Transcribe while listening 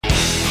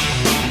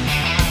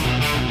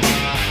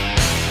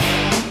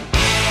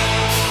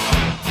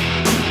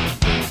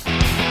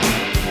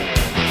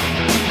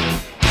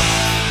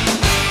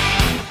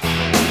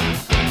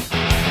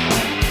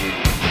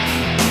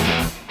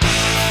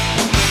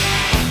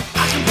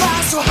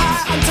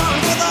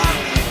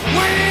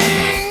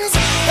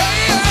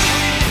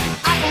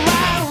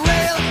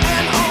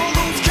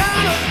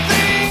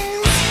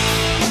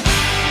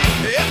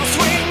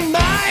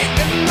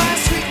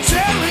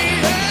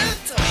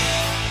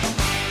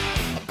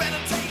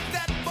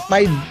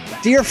my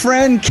dear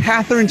friend,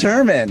 Catherine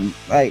Turman.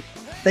 Like,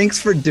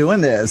 thanks for doing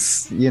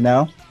this, you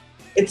know?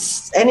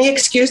 It's any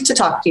excuse to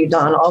talk to you,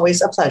 Don.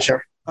 Always a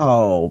pleasure.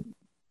 Oh,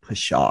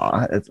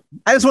 pshaw.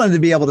 I just wanted to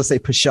be able to say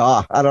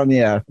pshaw. I don't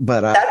know,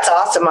 but that's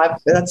awesome.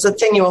 That's the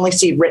thing you only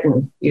see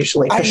written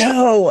usually. I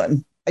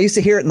know. I used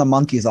to hear it in the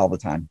Monkees all the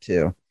time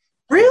too.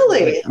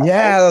 Really?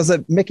 Yeah, that was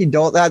a Mickey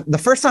Dole. The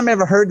first time I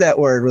ever heard that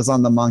word was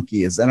on the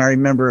Monkees, and I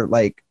remember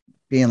like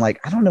being like,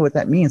 I don't know what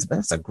that means, but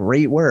that's a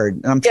great word.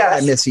 And I'm trying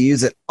to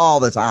misuse it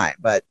all the time,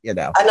 but you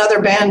know,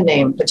 another band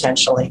name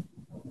potentially.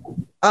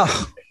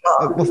 Oh,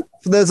 well,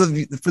 for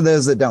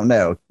those that don't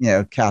know, you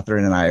know,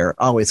 Catherine and I are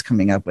always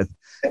coming up with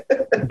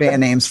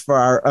band names for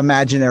our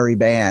imaginary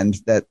band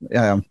that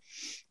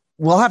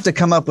we'll have to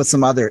come up with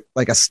some other,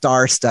 like a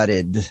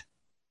star-studded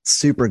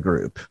super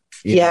group.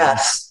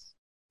 Yes.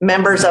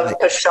 Members of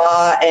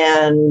Pshaw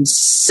and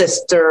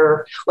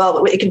Sister.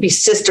 Well, it could be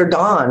Sister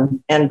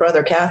Dawn and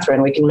Brother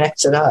Catherine. We can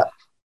mix it up.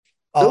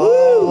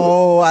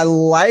 Oh, I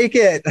like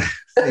it.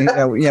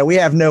 Yeah, we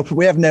have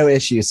no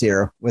issues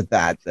here with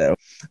that though.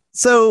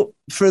 So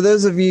for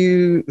those of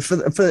you,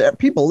 for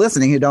people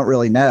listening who don't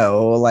really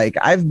know, like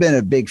I've been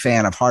a big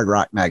fan of hard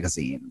rock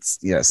magazines,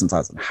 you know, since I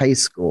was in high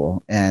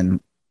school,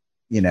 and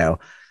you know,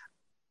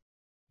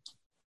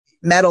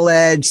 Metal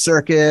Edge,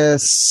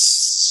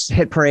 Circus,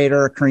 Hit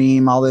Parader,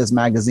 Cream, all those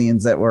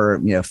magazines that were,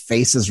 you know,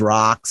 Faces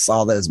Rocks,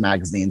 all those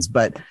magazines.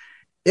 But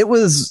it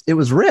was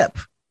RIP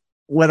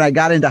when I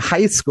got into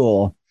high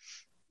school.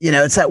 You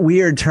know, it's that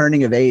weird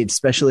turning of age,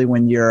 especially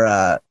when you're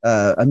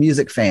a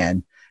music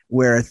fan,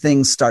 where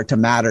things start to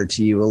matter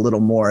to you a little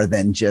more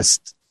than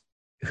just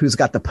who's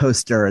got the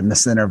poster in the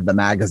center of the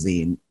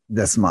magazine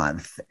this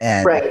month.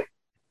 And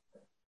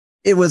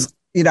it was,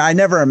 you know, I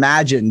never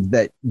imagined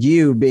that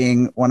you,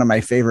 being one of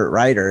my favorite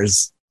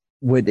writers,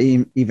 would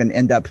even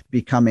end up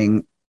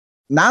becoming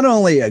not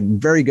only a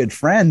very good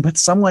friend, but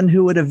someone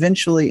who would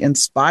eventually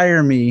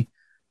inspire me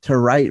to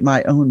write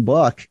my own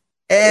book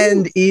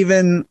and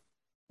even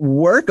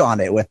work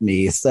on it with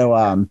me.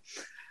 So,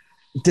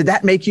 did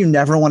that make you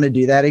never want to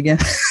do that again?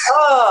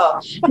 Oh,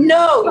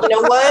 no. You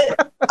know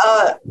what?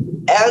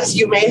 As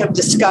you may have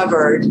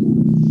discovered,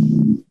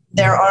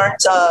 there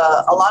aren't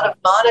a lot of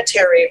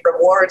monetary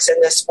rewards in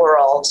this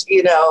world,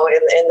 you know,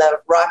 in the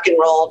rock and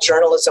roll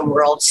journalism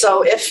world.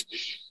 So if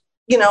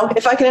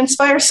I can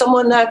inspire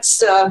someone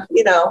that's,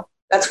 you know,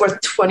 that's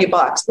worth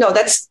 $20. No,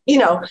 that's, you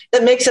know,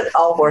 that makes it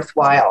all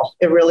worthwhile.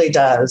 It really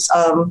does.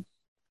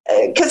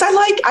 Because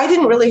I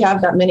didn't really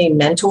have that many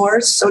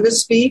mentors, so to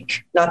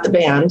speak. Not the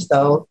band,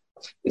 though.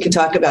 We can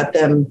talk about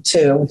them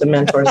too. The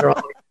mentors are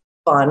always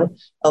fun,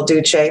 El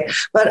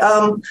Duce. But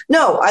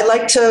no, I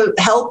like to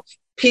help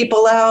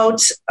people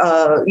out,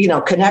 you know,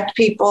 connect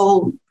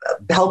people,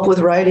 help with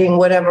writing,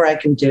 whatever I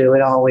can do.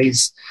 It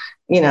always,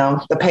 you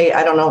know,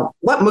 I don't know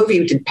what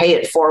movie did Pay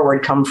It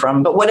Forward come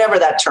from, but whatever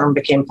that term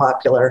became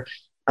popular,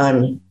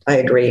 I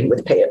agree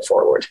with Pay It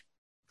Forward.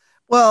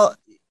 Well,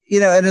 you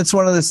know, and it's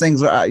one of those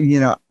things where, you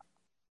know,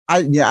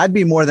 I'd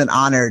be more than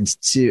honored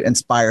to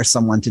inspire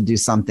someone to do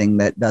something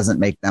that doesn't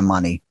make them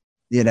money.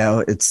 You know,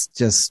 it's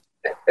just,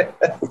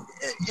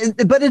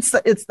 but it's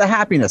the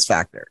happiness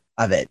factor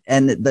of it,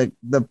 and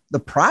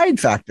the pride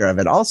factor of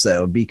it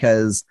also,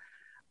 because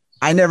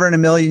I never in a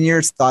million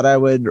years thought I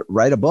would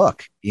write a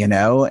book, you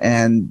know,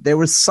 and there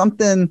was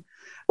something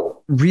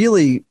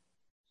really,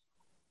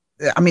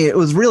 I mean, it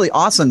was really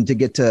awesome to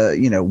get to,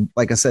 you know,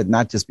 like I said,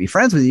 not just be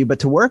friends with you, but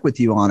to work with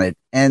you on it.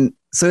 And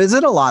so is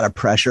it a lot of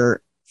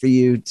pressure for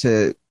you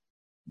to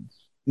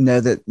know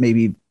that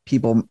maybe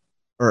people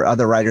or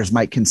other writers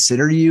might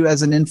consider you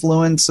as an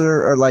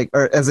influencer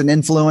or as an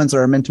influence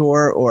or a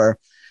mentor, or?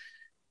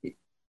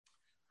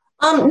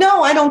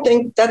 No, I don't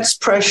think that's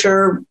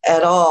pressure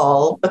at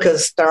all,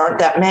 because there aren't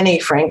that many,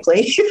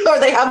 frankly, or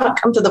they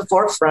haven't come to the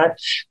forefront.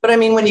 But I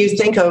mean, when you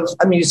think of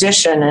a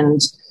musician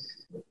and,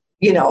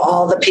 you know,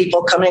 all the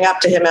people coming up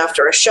to him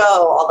after a show,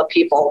 all the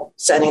people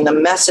sending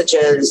them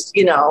messages,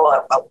 you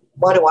know,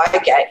 what do I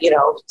get? You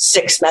know,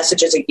 6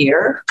 messages a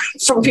year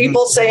from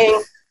people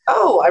saying,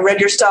 oh, I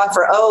read your stuff,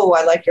 or, oh,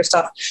 I like your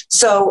stuff.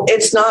 So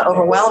it's not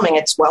overwhelming.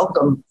 It's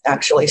welcome,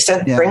 actually.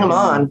 Bring them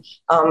on.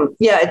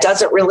 It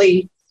doesn't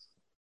really,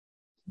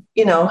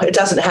 you know, it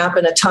doesn't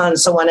happen a ton.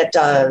 So when it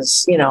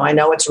does, you know, I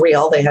know it's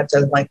real. They had to,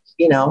 like,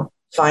 you know,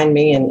 find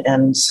me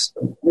and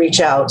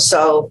reach out.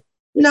 So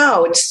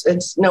no,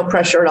 it's no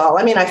pressure at all.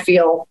 I mean, I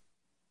feel,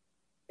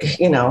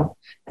 you know,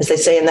 as they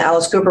say in the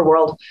Alice Cooper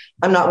world,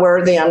 I'm not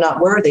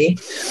worthy,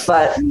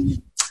 but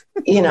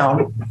you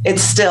know,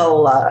 it's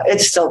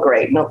still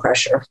great. No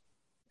pressure.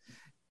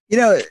 You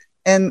know,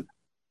 and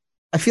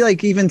I feel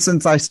like even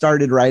since I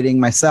started writing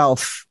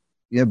myself,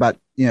 you know, about,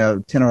 you know,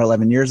 10 or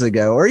 11 years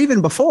ago, or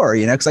even before,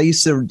 you know, because I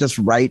used to just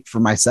write for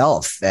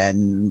myself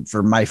and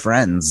for my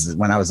friends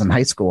when I was in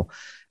high school,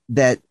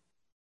 that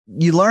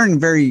you learn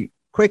very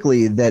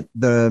quickly that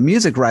the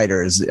music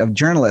writers of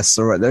journalists,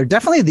 or they're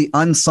definitely the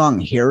unsung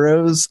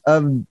heroes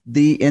of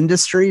the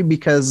industry,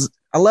 because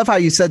I love how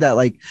you said that,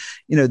 like,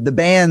 you know, the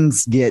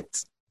bands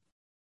get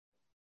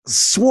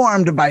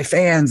swarmed by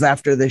fans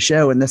after the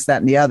show and this,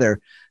 that, and the other.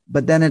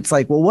 But then it's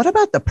like, well, what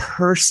about the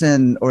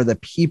person or the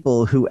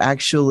people who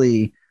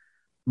actually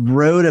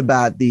wrote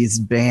about these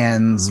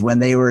bands when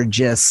they were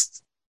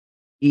just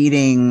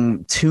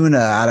eating tuna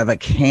out of a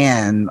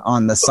can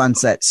on the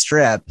Sunset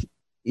Strip,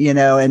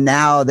 and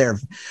now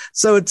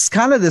so it's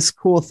kind of this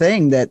cool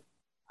thing that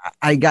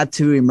I got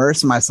to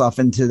immerse myself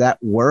into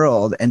that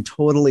world and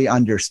totally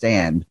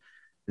understand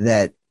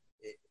that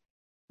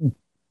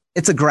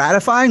it's a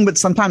gratifying, but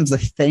sometimes a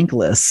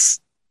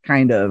thankless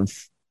kind of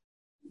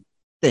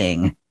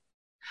thing.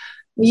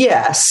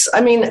 Yes.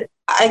 I mean,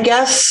 I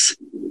guess,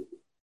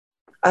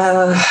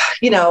 I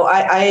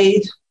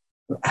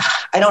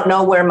don't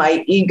know where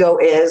my ego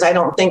is. I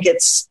don't think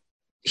it's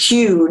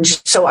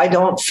huge. So I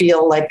don't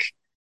feel like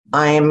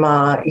I'm,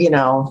 oh,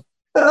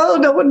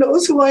 no one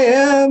knows who I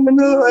am. And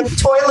I'm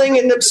toiling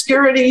in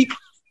obscurity.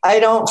 I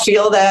don't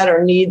feel that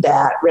or need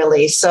that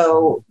really.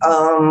 So,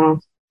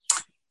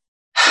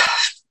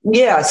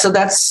 so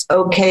that's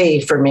okay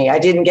for me. I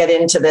didn't get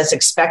into this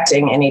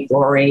expecting any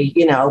glory,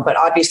 but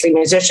obviously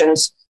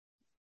musicians,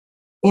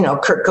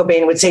 Kurt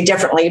Cobain would say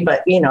differently,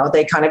 but,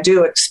 they kind of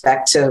do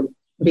expect to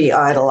be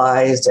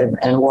idolized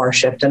and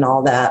worshipped and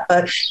all that.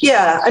 But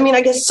yeah, I mean,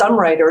 I guess some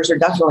writers are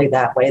definitely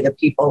that way. The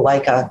people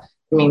like,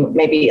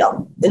 maybe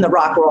in the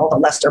rock world, the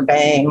Lester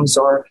Bangs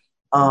or,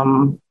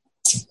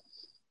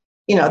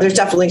 there's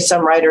definitely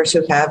some writers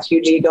who have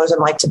huge egos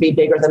and like to be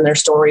bigger than their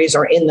stories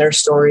or in their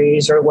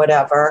stories or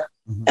whatever.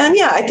 Mm-hmm. And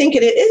yeah, I think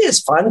it is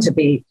fun to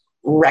be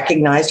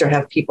recognized or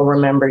have people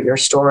remember your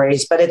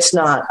stories, but it's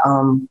not,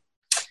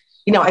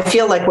 I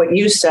feel like what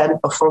you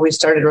said before we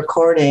started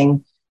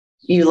recording,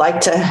 you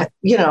like to,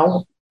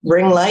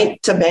 bring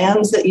light to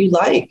bands that you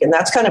like. And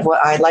that's kind of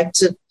what I like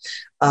to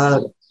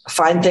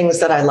find things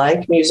that I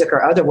like, music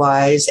or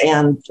otherwise,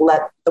 and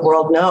let the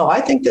world know,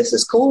 I think this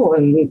is cool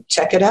and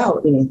check it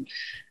out and,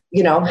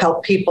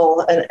 help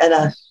people and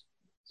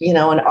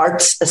an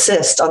arts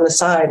assist on the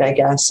side, I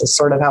guess, is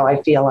sort of how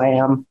I feel I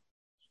am.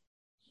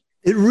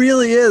 It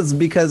really is,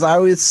 because I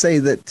always say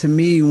that to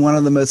me, one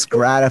of the most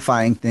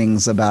gratifying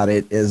things about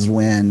it is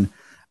when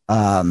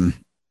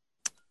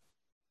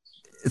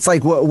it's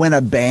like when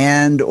a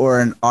band or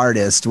an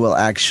artist will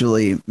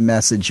actually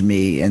message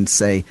me and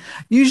say,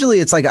 usually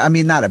it's like,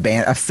 not a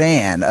band, a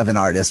fan of an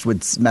artist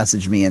would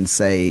message me and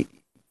say,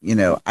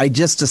 I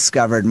just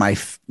discovered my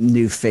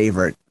new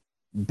favorite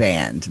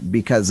band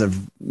because of,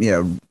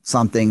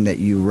 something that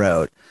you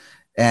wrote.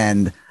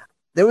 And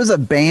there was a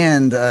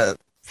band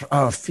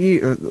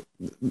probably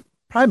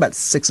about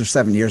 6 or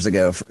 7 years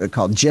ago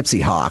called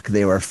Gypsy Hawk.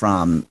 They were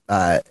from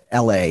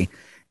LA,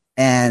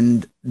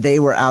 and they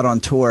were out on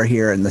tour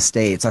here in the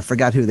States. I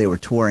forgot who they were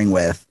touring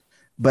with,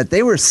 but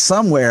they were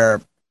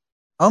somewhere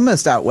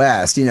almost out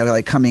west,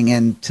 like coming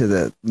into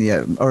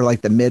the, or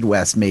like the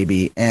Midwest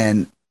maybe.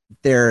 And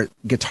their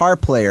guitar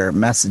player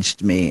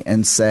messaged me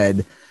and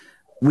said,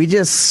 we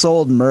just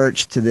sold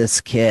merch to this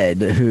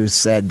kid who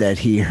said that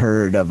he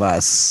heard of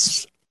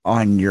us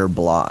on your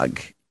blog.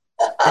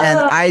 And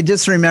I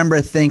just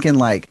remember thinking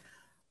like,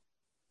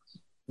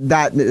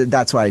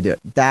 that's why I do it.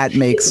 That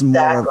makes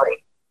more,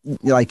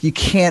 like, you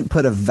can't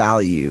put a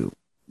value,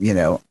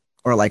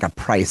 or like a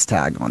price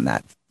tag on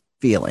that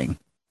feeling.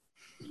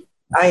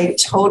 I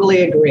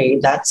totally agree.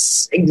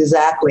 That's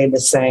exactly the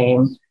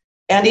same.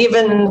 And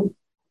even,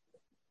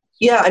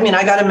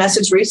 I got a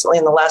message recently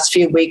in the last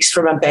few weeks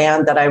from a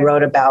band that I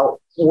wrote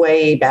about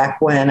way back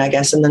when, I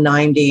guess in the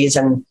 90s.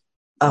 And,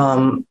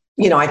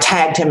 I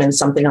tagged him in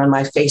something on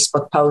my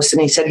Facebook post,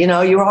 and he said,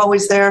 you were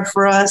always there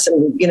for us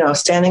and,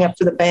 standing up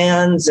for the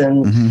bands,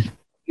 and mm-hmm.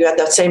 you had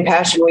that same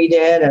passion we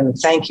did. And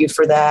thank you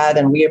for that.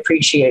 And we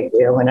appreciate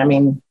you.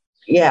 And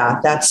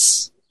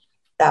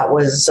that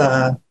was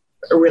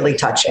really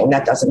touching.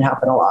 That doesn't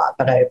happen a lot,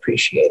 but I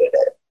appreciated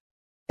it.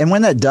 And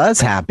when that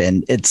does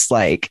happen, it's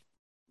like,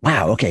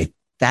 wow, okay,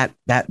 that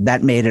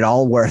made it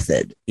all worth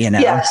it,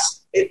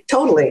 Yes,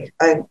 totally.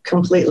 I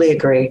completely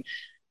agree.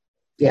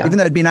 Yeah. Even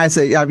though it'd be nice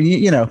to,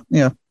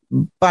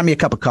 buy me a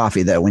cup of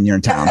coffee though when you're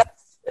in town.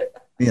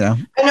 I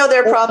know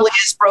they're probably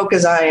as broke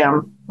as I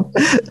am.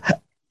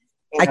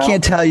 I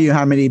can't tell you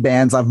how many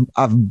bands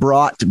I've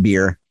brought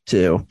beer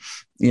to,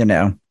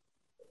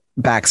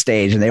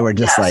 backstage, and they were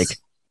just like,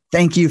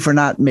 thank you for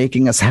not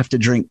making us have to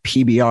drink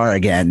PBR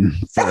again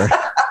for,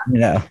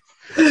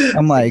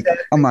 I'm like,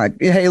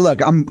 hey,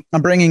 look, I'm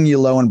bringing you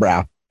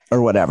Lowenbrow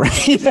or whatever.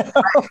 It's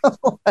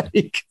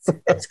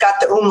got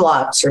the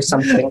umlauts or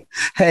something.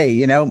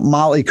 Hey,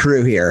 Molly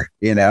Crew here,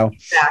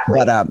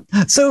 Exactly. But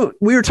so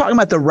we were talking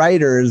about the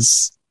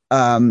writers,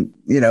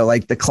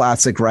 like the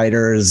classic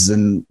writers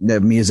and the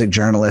music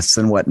journalists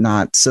and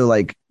whatnot. So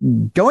like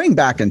going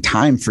back in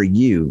time for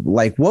you,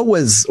 like what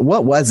was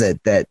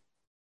it that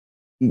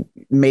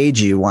made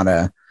you want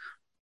to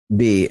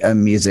be a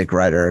music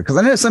writer? Because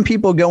I know some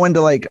people go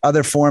into like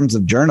other forms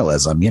of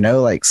journalism,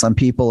 like some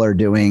people are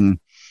doing,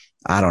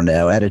 I don't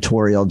know,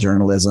 editorial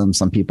journalism.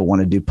 Some people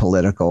want to do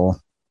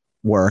political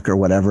work or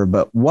whatever.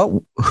 But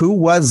who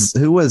was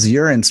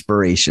your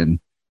inspiration?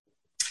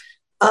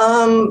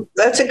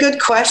 That's a good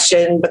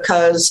question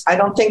because I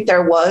don't think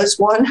there was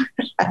one.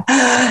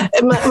 my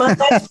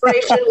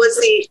inspiration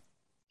was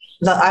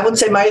I would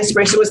say my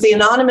inspiration was the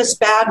anonymous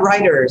bad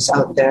writers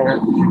out there.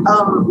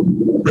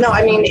 No,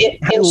 I mean,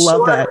 I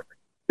love that.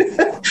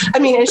 I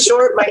mean, in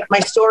short, my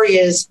story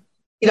is,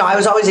 I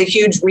was always a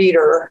huge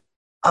reader.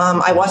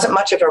 I wasn't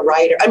much of a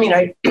writer. I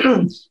mean,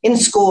 in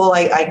school,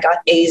 I got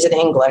A's in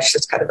English.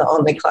 It's kind of the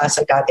only class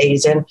I got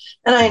A's in.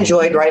 And I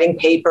enjoyed writing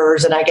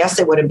papers. And I guess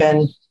it would have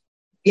been,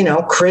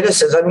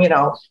 criticism,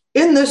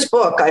 in this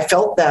book, I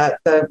felt that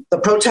the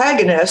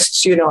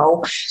protagonists,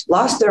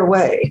 lost their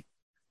way.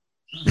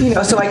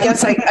 So I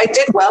guess I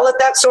did well at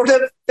that sort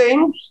of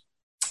thing.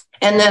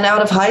 And then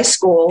out of high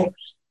school,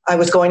 I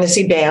was going to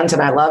see bands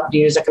and I loved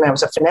music and I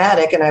was a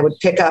fanatic and I would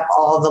pick up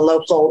all the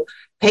local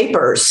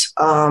papers.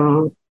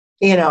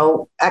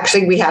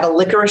 Actually we had a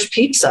Licorice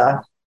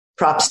Pizza,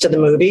 props to the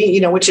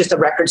movie, which is the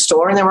record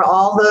store. And there were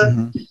all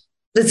the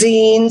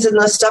zines and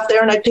the stuff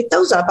there. And I'd pick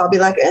those up. I'll be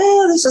like,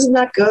 this isn't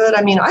that good.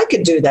 I mean, I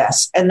could do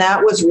this. And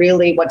that was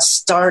really what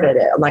started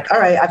it. I'm like, all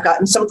right, I've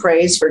gotten some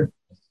praise for,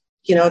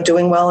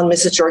 doing well in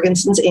Mrs.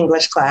 Jorgensen's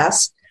English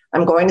class.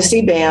 I'm going to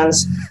see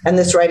bands and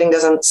this writing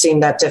doesn't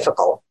seem that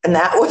difficult. And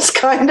that was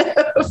kind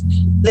of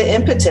the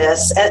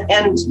impetus.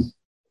 And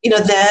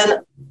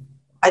then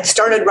I'd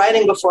started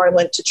writing before I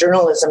went to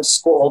journalism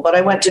school, but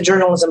I went to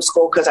journalism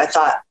school because I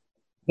thought,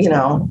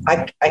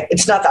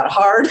 it's not that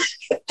hard.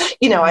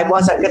 I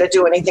wasn't going to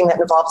do anything that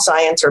involved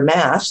science or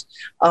math.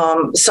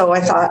 So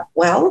I thought,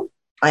 well,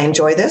 I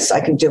enjoy this.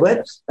 I can do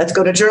it. Let's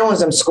go to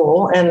journalism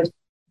school. And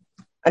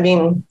I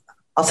mean,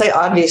 I'll say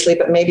obviously,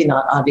 but maybe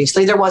not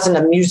obviously, there wasn't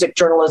a music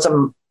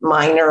journalism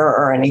minor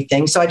or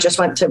anything. So I just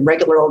went to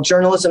regular old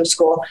journalism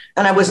school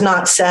and I was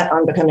not set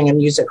on becoming a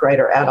music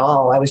writer at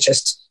all. I was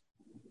just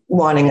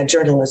wanting a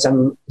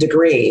journalism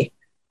degree.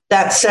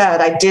 That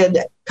said, I did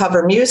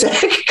cover music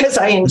because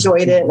I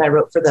enjoyed it. And I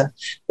wrote for the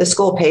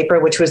school paper,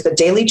 which was the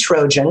Daily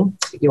Trojan,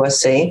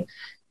 USC.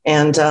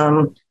 And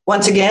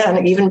once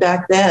again, even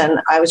back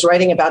then, I was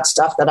writing about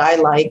stuff that I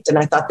liked and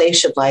I thought they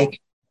should like.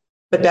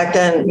 But back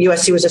then,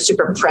 USC was a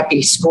super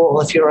preppy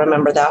school, if you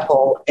remember that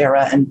whole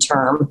era and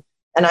term.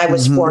 And I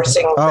was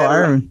forcing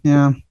them.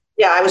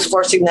 I was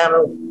forcing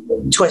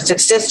them Twisted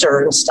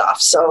Sister and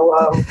stuff. So,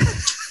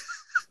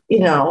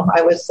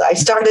 I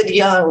started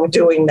young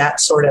doing that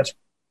sort of,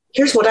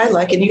 here's what I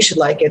like and you should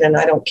like it. And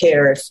I don't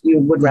care if you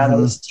would rather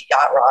listen to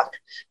yacht rock,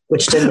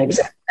 which didn't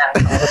exist.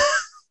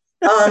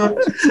 I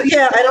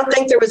don't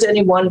think there was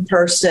any one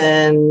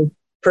person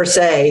per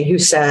se who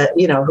said,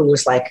 who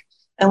was like,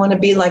 I want to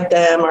be like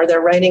them or their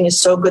writing is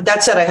so good.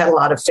 That said, I had a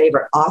lot of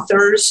favorite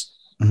authors,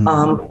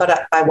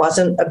 but I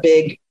wasn't a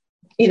big,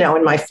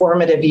 in my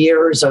formative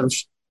years of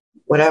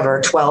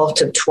 12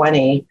 to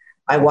 20,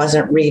 I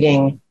wasn't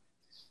reading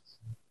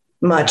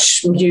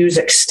much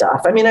music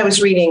stuff. I mean, I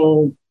was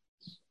reading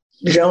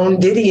Joan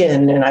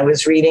Didion and I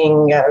was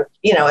reading,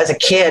 as a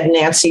kid,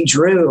 Nancy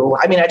Drew.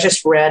 I mean, I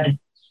just read,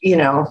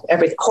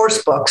 every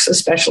horse books,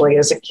 especially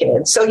as a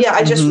kid. So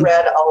I just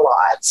read a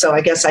lot. So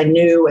I guess I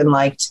knew and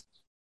liked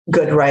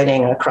good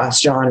writing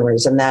across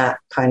genres and that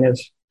kind of,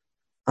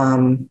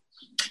 again,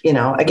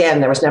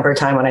 there was never a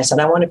time when I said,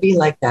 I want to be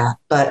like that,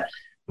 but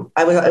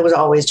it was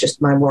always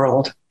just my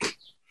world.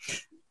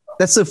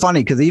 That's so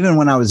funny. Cause even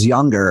when I was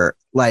younger,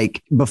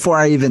 like before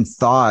I even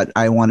thought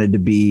I wanted to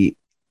be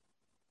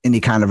any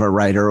kind of a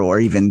writer or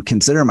even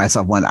consider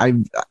myself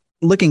one,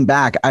 looking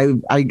back, I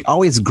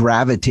always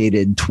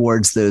gravitated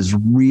towards those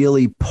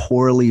really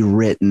poorly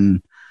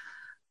written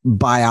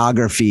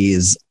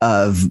biographies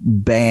of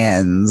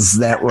bands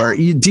that were,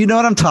 do you know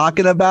what I'm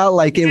talking about?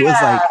 Like it was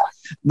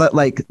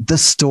like the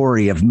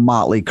story of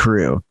Motley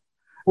Crue,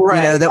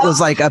 right? That was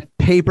like a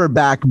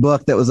paperback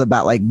book that was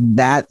about like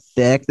that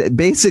thick that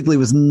basically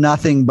was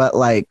nothing but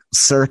like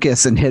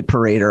Circus and Hit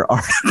Parader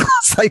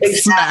articles like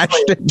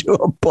smashed into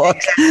a book.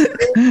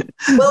 Exactly.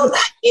 Well,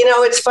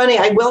 it's funny.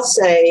 I will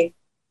say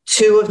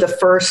two of the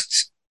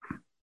first,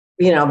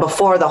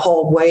 before the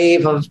whole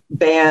wave of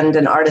band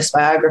and artist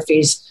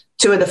biographies,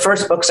 two of the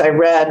first books I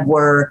read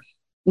were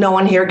No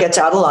One Here Gets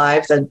Out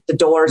Alive, the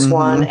Doors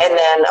one. And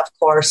then, of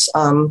course,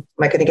 am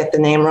I going to get the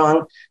name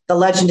wrong? The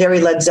legendary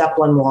Led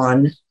Zeppelin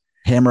one.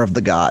 Hammer of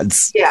the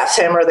Gods. Yes,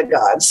 Hammer of the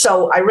Gods.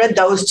 So I read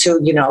those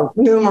two,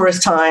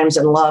 numerous times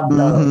and loved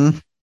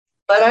those.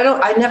 But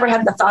I never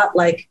had the thought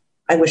like,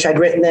 I wish I'd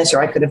written this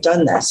or I could have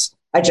done this.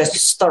 I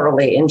just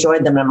thoroughly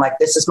enjoyed them. I'm like,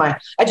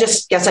 I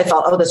just guess I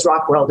felt, this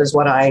rock world is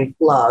what I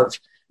love.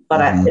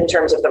 But in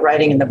terms of the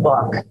writing in the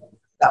book,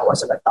 that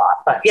wasn't a thought.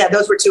 But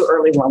those were two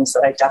early ones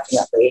that I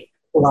definitely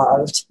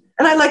loved.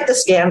 And I like the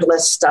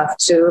scandalous stuff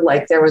too.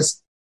 Like there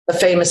was a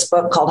famous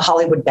book called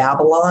Hollywood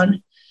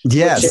Babylon.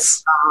 Yes.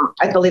 Is,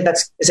 I believe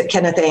is it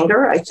Kenneth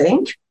Anger? I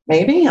think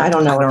maybe. I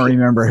don't know. I don't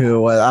remember who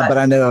it was, but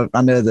I know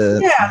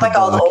the. Yeah. Like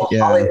all the old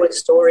Hollywood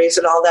stories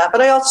and all that.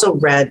 But I also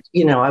read,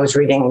 I was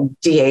reading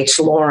D.H.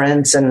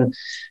 Lawrence and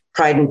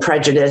Pride and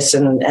Prejudice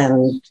and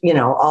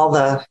all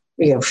the,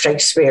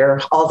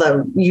 Shakespeare, all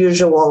the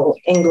usual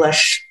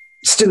English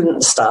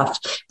student stuff.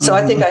 So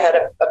I think I had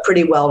a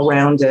pretty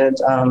well-rounded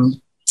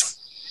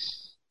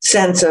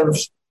sense of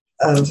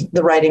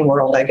the writing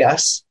world, I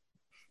guess.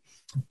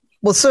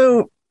 Well,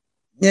 so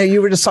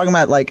you were just talking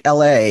about like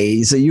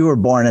LA. So you were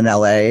born in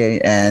LA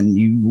and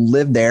you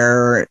lived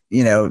there,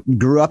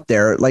 grew up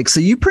there. Like, so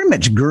you pretty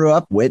much grew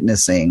up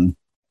witnessing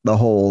the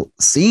whole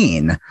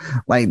scene,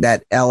 like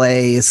that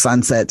LA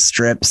Sunset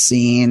Strip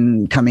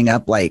scene coming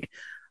up. Like,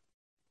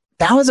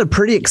 that was a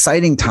pretty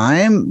exciting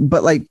time.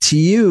 But like, to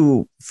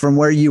you, from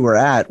where you were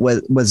at,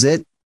 was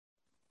it,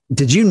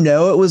 did you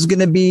know it was going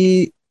to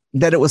be,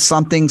 that it was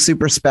something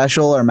super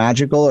special or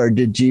magical, or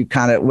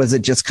was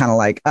it just kind of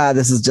like,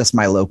 this is just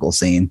my local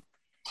scene?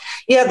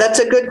 Yeah, that's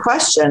a good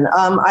question.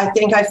 I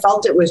think I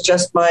felt it was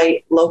just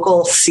my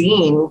local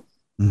scene.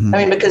 Mm-hmm. I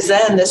mean, because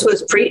then this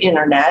was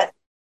pre-internet,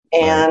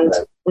 and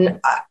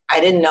I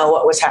didn't know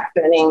what was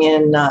happening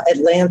in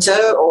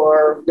Atlanta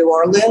or New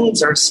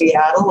Orleans or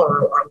Seattle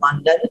or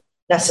London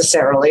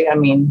necessarily. I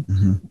mean,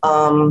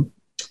 mm-hmm.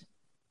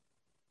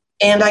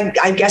 And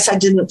I guess I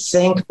didn't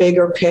think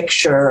bigger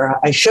picture.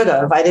 I should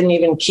have. I didn't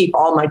even keep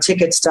all my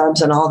ticket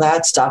stubs and all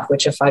that stuff,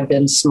 which if I'd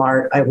been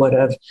smart, I would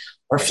have,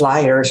 or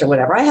flyers or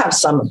whatever. I have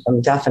some of them,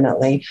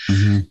 definitely.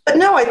 Mm-hmm. But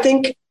no,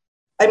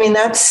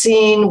 that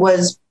scene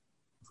was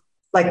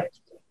like,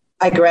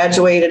 I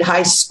graduated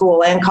high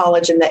school and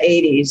college in the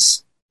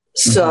 80s.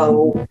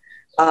 So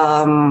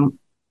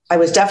I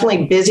was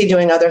definitely busy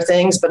doing other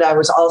things, but I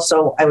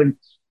would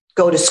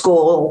go to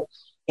school,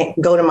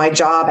 go to my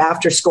job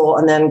after school,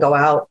 and then go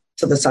out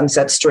to the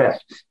Sunset Strip.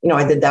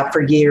 I did that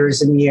for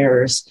years and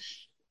years.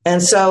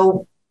 And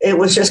so it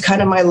was just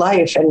kind of my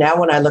life. And now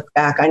when I look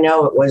back, I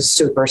know it was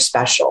super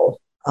special.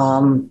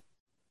 And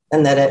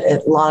that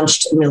it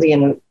launched a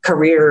million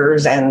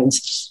careers, and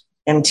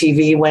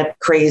MTV went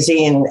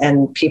crazy,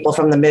 and people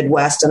from the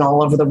Midwest and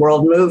all over the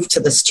world moved to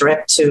the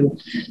Strip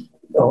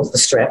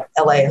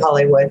LA,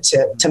 Hollywood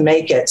to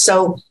make it.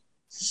 So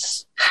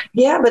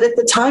yeah, but at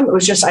the time it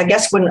was just, I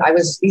guess when I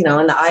was, in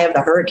the eye of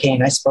the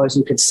hurricane, I suppose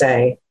you could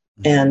say.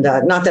 And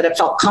not that it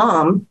felt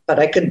calm, but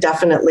I could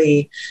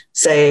definitely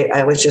say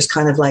I was just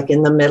kind of like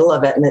in the middle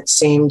of it, and it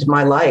seemed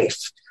my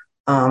life,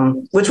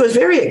 which was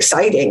very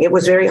exciting. It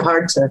was very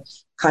hard to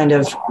kind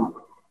of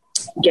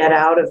get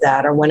out of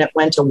that, or when it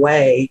went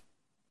away.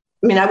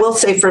 I mean, I will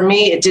say for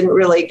me, it didn't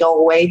really go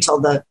away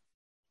till the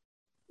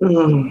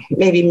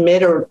maybe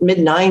mid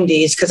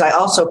 90s, because I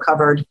also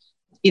covered,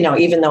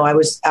 even though I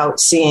was out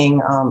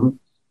seeing,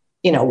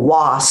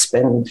 Wasp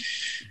and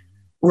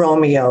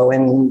Romeo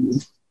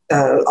and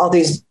all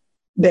these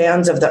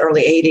bands of the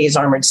early 80s,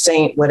 Armored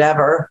Saint,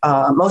 whatever,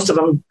 most of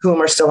them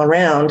whom are still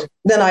around.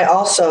 Then I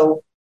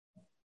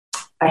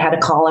had a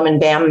column in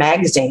BAM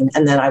magazine,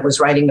 and then I was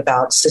writing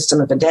about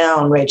System of a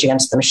Down, Rage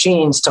Against the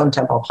Machine, Stone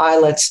Temple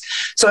Pilots.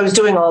 So I was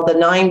doing all the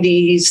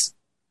 90s,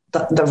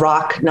 the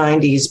rock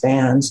 90s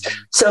bands.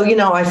 So,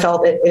 I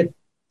felt it,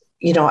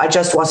 I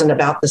just wasn't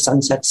about the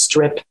Sunset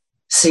Strip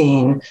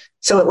scene.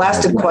 So it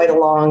lasted quite a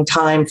long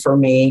time for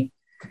me.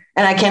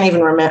 And I can't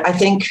even remember. I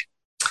think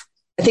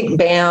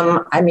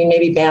BAM,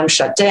 maybe BAM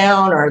shut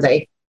down, or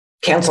they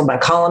canceled my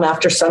column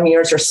after some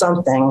years or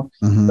something.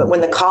 Mm-hmm. But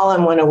when the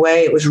column went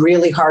away, it was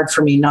really hard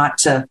for me not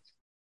to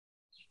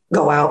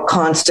go out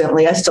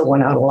constantly. I still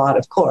went out a lot,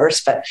 of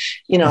course, but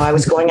I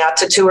was going out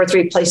to 2 or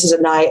 3 places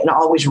a night and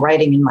always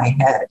writing in my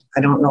head. I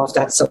don't know if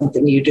that's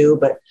something you do,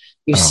 but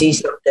you see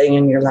something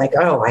and you're like,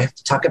 oh, I have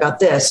to talk about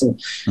this.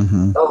 And,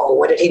 oh,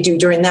 what did he do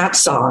during that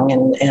song?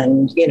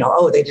 And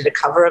oh, they did a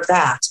cover of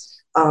that.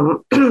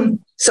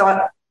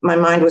 So my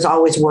mind was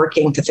always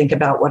working to think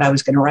about what I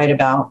was going to write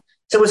about.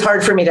 So it was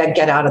hard for me to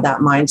get out of that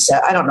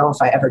mindset. I don't know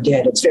if I ever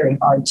did. It's very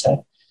hard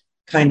to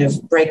kind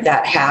of break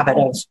that habit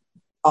of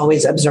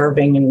always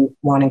observing and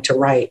wanting to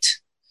write.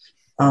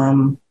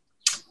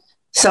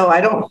 So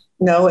I don't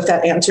know if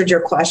that answered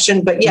your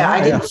question, but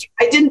I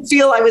didn't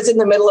feel I was in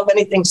the middle of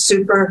anything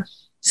super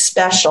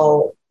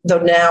special, though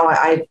now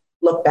I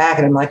look back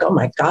and I'm like, oh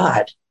my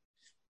God.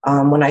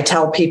 When I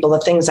tell people the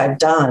things I've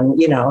done,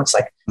 it's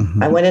like,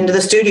 I went into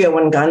the studio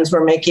when Guns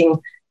were making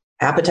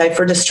Appetite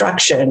for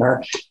Destruction,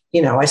 or,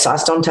 I saw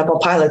Stone Temple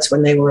Pilots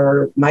when they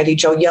were Mighty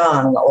Joe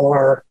Young,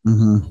 or,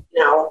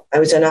 I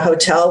was in a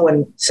hotel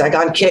when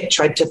Saigon Kick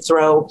tried to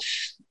throw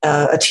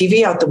a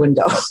TV out the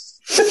window.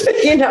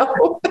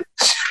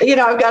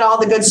 I've got all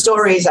the good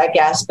stories, I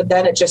guess, but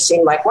then it just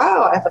seemed like,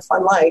 wow, I have a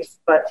fun life.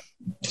 But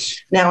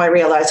now I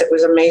realize it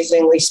was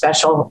amazingly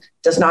special,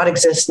 does not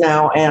exist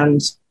now,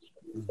 and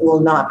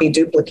will not be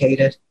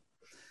duplicated.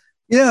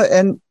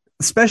 And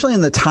especially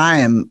in the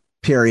time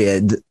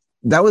period,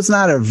 that was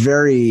not a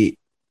very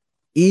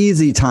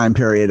easy time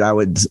period, I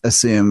would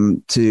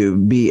assume, to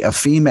be a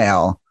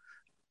female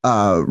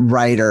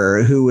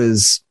writer who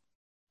was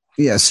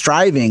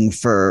striving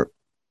for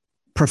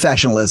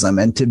professionalism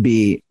and to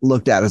be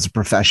looked at as a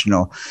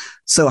professional.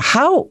 So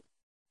how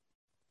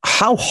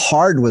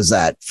hard was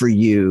that for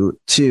you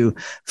to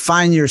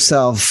find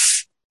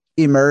yourself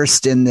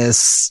immersed in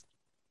this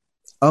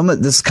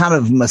kind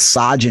of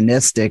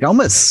misogynistic,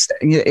 almost,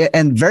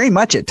 and very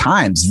much at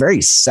times, very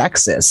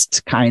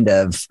sexist kind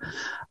of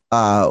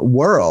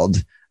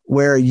world,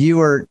 where you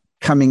were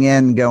coming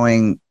in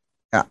going,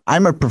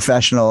 I'm a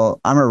professional.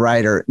 I'm a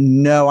writer.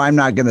 No, I'm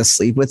not going to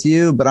sleep with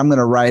you, but I'm going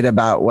to write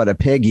about what a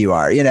pig you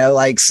are, do you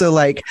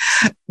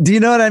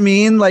know what I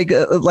mean?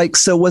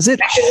 So was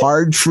it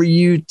hard for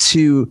you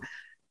to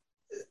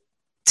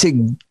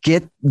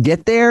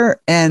get there?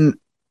 And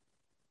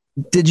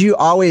did you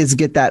always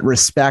get that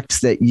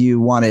respect that you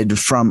wanted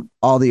from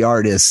all the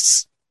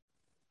artists,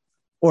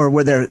 or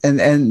were there,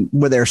 and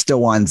were there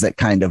still ones that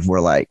kind of were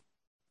like,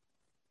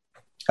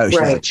 oh, she's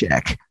a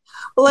chick?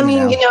 Well, I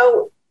mean,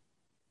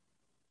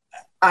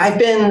 I've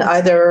been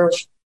either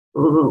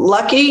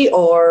lucky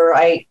or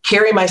I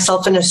carry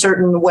myself in a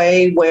certain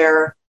way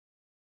where,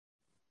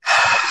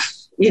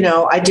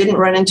 I didn't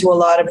run into a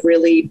lot of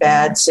really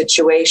bad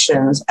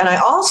situations. And I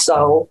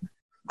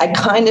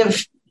kind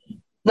of,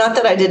 not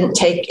that I didn't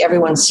take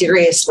everyone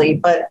seriously,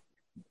 but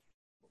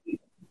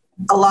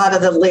a lot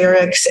of the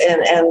lyrics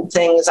and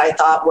things I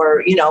thought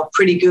were,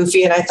 pretty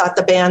goofy. And I thought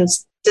the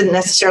bands didn't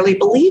necessarily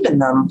believe in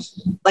them.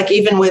 Like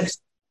even with,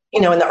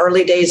 in the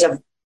early days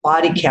of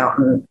Body Count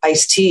and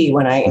Ice-T,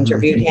 when I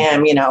interviewed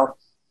him,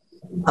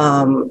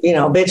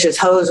 bitches,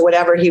 hoes,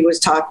 whatever he was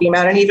talking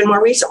about. And even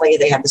more recently,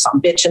 they had this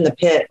song, Bitch in the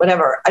Pit,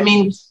 whatever. I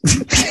mean,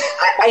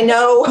 I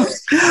know.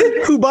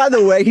 Who, by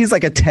the way, he's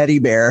like a teddy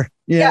bear.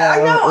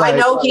 I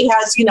know he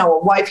has, a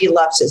wife. He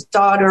loves his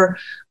daughter.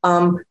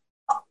 I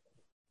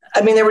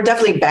mean, there were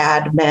definitely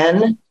bad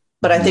men,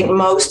 but I think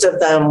most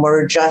of them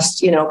were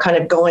just, kind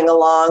of going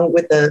along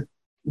with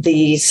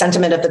the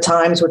sentiment of the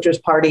times, which was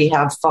party,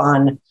 have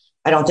fun.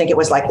 I don't think it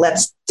was like,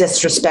 let's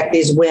disrespect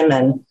these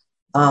women.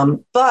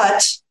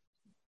 But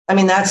I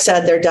mean, that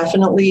said, there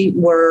definitely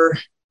were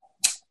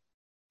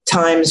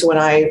times when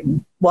I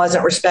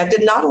wasn't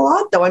respected. Not a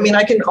lot, though. I mean,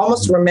 I can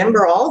almost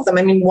remember all of them.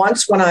 I mean,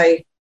 once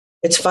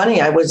it's funny,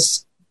 I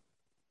was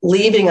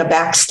leaving a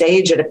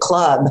backstage at a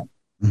club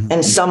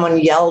and someone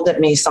yelled at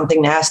me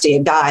something nasty,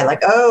 a guy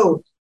like,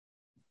 oh,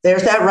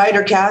 there's that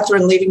writer,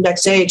 Catherine, leaving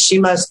backstage. She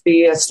must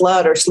be a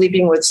slut or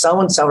sleeping with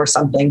so-and-so or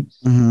something.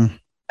 Mm-hmm.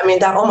 I mean,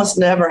 that almost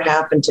never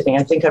happened to me.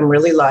 I think I'm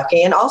really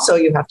lucky. And also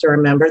you have to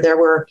remember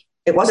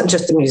it wasn't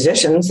just the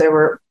musicians. There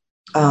were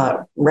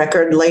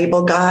record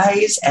label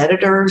guys,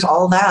 editors,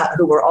 all that,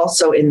 who were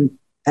also in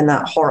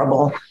that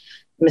horrible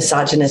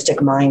misogynistic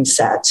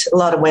mindset. A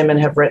lot of women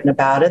have written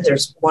about it.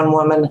 There's one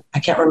woman, I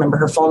can't remember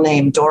her full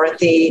name,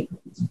 Dorothy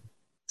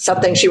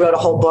something. She wrote a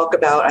whole book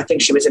about, I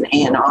think she was in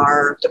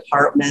A&R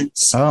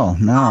departments. Oh,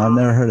 no, I've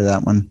never heard of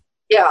that one.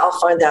 Yeah, I'll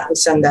find that and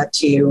send that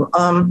to you.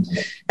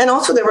 And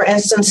also there were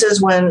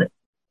instances when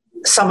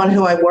someone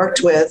who I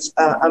worked with,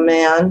 a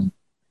man,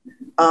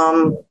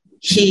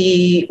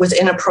 he was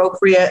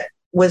inappropriate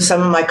with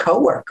some of my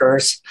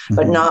coworkers,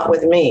 but not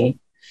with me.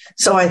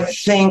 So I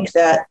think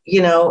that,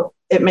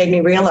 it made me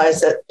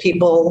realize that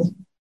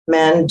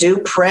men do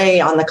prey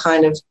on the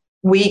kind of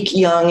weak,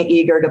 young,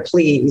 eager to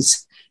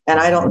please. And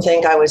I don't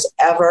think I was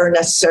ever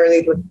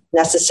necessarily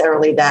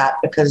that,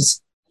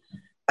 because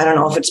I don't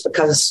know if it's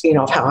because,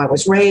 of how I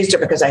was raised or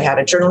because I had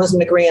a journalism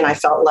degree and I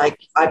felt like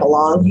I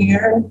belong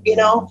here,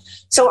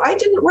 So I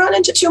didn't run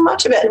into too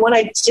much of it. And when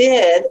I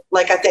did,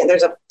 I think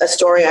there's a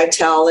story I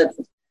tell, and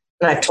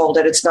I've told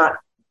it. It's not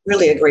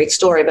really a great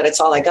story, but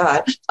it's all I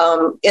got.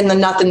 In the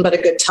Nothing But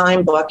a Good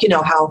Time book,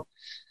 how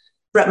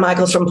Bret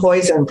Michaels from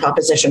Poison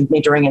propositioned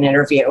me during an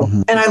interview.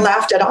 Mm-hmm. And I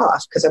laughed it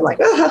off because I'm like,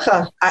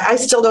 I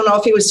still don't know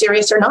if he was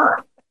serious or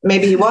not.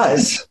 Maybe he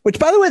was. Which,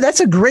 by the way, that's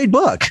a great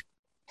book.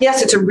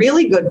 Yes, it's a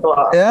really good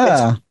book. Yeah.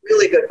 It's a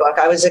really good book.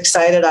 I was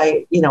excited.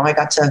 I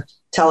got to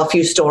tell a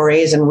few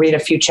stories and read a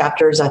few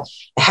chapters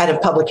ahead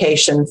of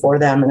publication for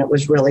them. And it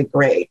was really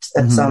great.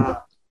 That's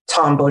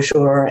Tom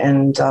Beaujour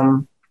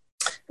and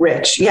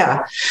Rich.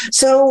 Yeah.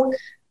 So,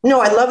 no,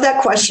 I love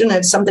that question.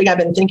 It's something I've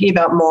been thinking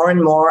about more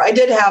and more. I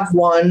did have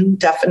one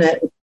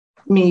definite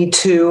Me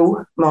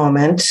Too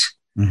moment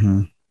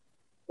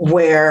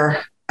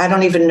where I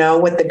don't even know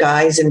what the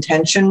guy's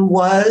intention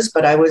was,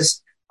 but I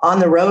was on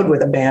the road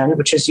with a band,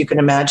 which, as you can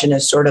imagine,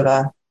 is sort of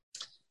a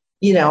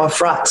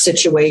fraught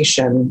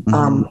situation.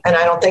 And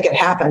I don't think it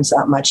happens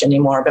that much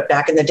anymore. But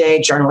back in the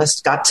day,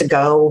 journalists got to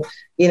go,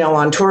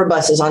 on tour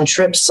buses, on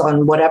trips,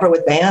 on whatever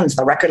with bands.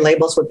 The record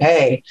labels would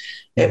pay.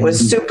 It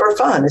was super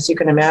fun, as you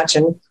can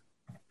imagine.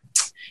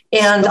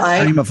 And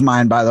a dream of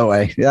mine, by the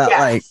way. Yeah,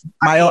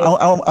 I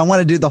want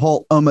to do the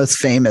whole Almost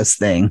Famous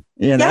thing.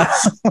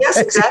 Yes,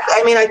 exactly.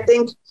 I mean, I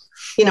think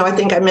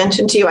I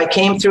mentioned to you, I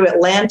came through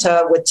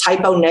Atlanta with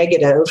typo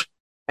negative.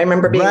 I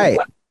remember being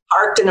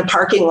parked in a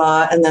parking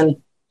lot, and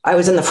then I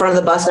was in the front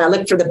of the bus and I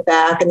looked for the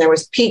back, and there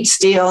was Pete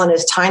Steele in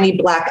his tiny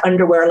black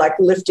underwear,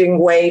 lifting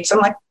weights. I'm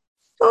like,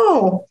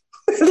 oh,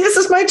 this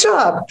is my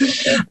job.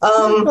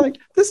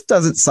 This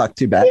doesn't suck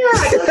too bad. Yeah.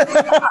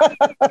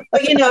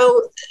 But,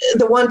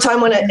 the one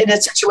time in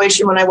a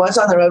situation when I was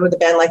on the road with a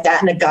band like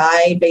that, and a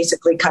guy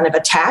basically kind of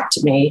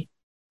attacked me,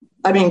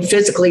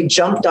 physically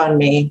jumped on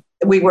me.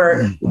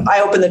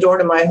 I opened the door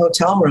to my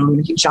hotel room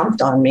and he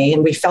jumped on me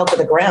and we fell to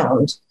the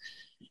ground.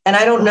 And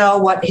I don't know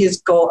what his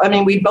goal.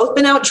 We'd both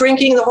been out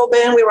drinking, the whole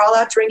band. We were all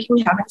out drinking,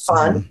 having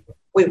fun.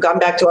 We've gone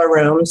back to our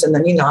rooms, and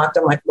then he knocked.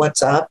 I'm like,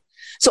 what's up?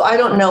 So I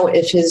don't know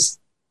if his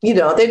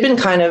they'd been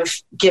kind of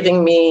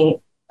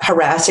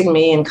harassing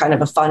me in kind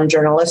of a fun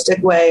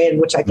journalistic way in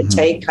which I could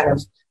take kind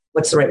of,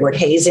 what's the right word?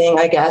 Hazing,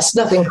 I guess.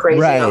 Nothing crazy.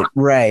 Right. Not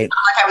like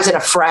I was in a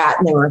frat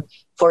and they were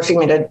forcing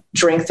me to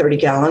drink 30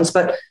 gallons.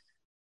 But,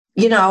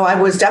 I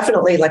was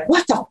definitely like,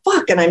 what the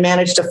fuck? And I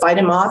managed to fight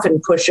him off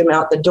and push him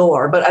out the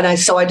door.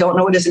 So I don't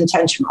know what his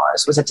intention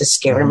was. Was it to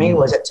scare me?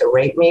 Was it to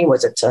rape me?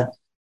 Was it to,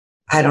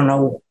 I don't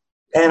know.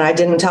 And I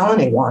didn't tell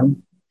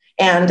anyone.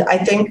 And I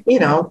think,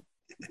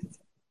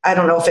 I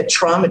don't know if it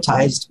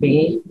traumatized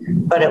me,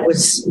 but it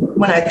was,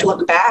 when I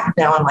look back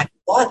now, I'm like,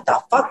 what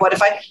the fuck? What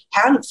if I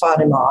hadn't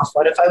fought him off?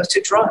 What if I was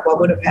too drunk? What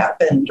would have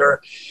happened?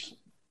 Or,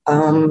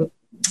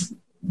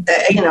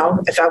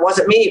 if I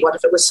wasn't me, what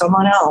if it was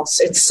someone else?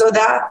 It's so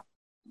that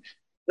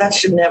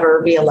should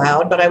never be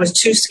allowed. But I was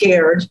too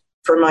scared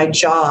for my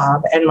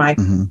job and my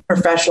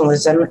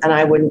professionalism. And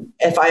I wouldn't,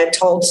 if I had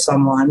told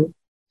someone,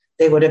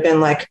 they would have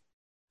been like,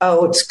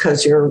 oh, it's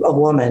because you're a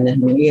woman.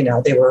 And,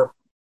 they were,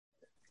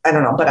 I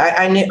don't know, but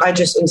I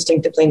just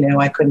instinctively knew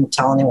I couldn't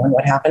tell anyone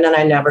what happened. And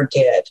I never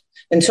did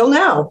until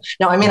now.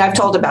 No, I mean, I've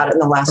told about it in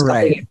the last couple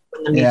of years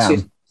when the Me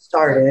Too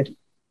started.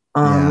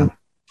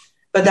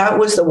 But that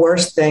was the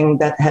worst thing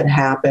that had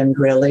happened,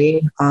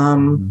 really.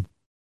 And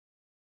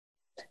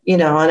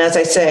as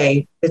I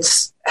say,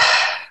 it's,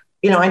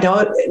 I know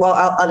it, well,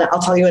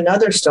 I'll tell you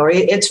another story.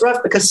 It's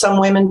rough because some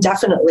women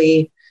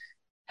definitely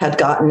had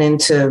gotten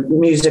into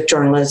music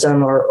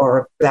journalism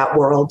or that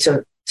world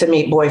to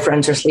meet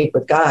boyfriends or sleep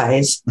with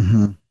guys.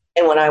 And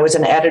when I was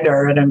an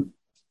editor at I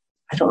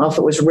don't know if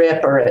it was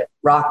Rip or at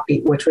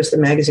Rockbeat, which was the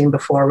magazine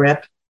before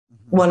Rip,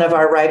 one of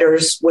our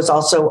writers was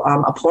also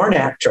a porn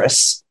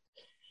actress.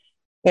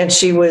 And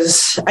she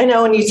was, I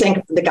know, and you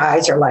think the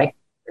guys are like,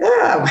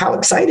 how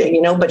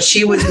exciting, but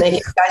she was making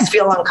guys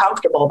feel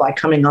uncomfortable by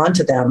coming on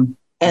to them.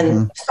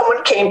 And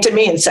someone came to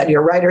me and said,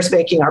 your writer's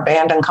making our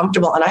band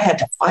uncomfortable. And I had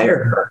to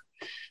fire her.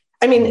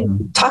 I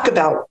mean, talk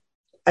about,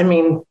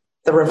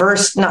 the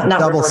reverse, not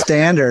double reverse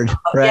standard,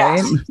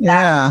 right?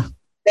 Yeah.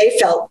 They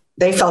felt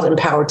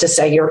empowered to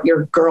say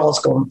your girls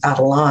go out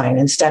of line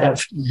instead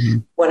of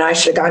when I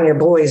should have gone your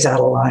boys out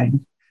of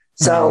line.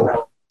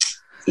 So,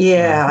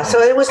 so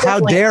it was.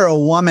 How dare a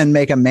woman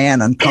make a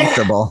man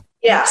uncomfortable?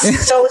 Yes.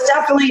 So it was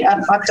definitely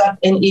a fucked up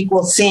and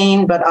equal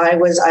scene, but I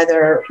was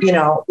either,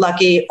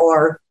 lucky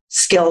or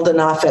skilled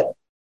enough at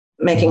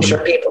making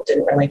sure people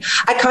didn't really,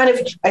 I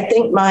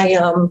think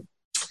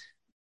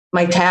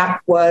my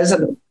tact was,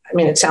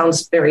 it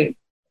sounds very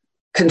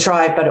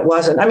contrived, but it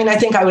wasn't. I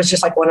think I was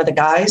just like one of the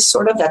guys,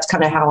 sort of. That's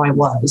kind of how I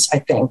was, I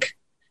think.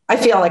 I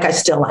feel like I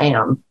still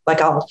am. Like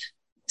I'll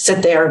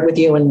sit there with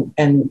you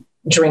and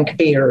drink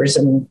beers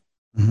and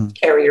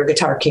carry your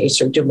guitar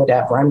case or do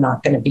whatever. I'm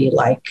not going to be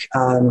like,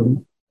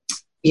 on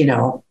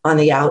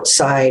the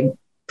outside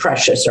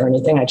precious or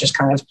anything. I just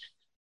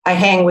I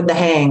hang with the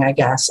hang, I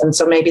guess. And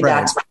so maybe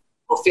that's where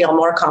people feel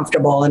more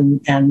comfortable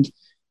and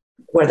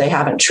where they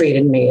haven't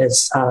treated me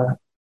as,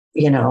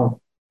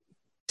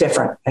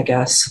 different, I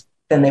guess,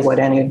 than they would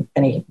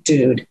any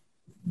dude.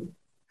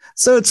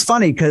 So it's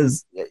funny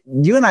because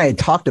you and I had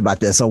talked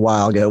about this a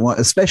while ago,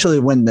 especially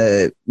when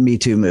the Me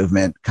Too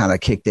movement kind of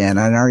kicked in.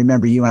 And I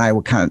remember you and I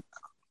were kind of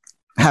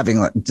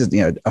having a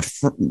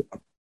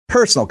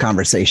personal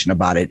conversation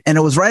about it. And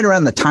it was right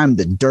around the time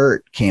The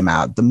Dirt came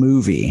out, the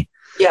movie.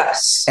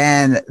 Yes.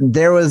 And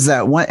there was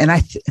that one. And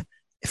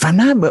if I'm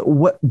not, but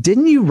what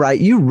didn't you write?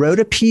 You wrote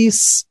a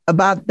piece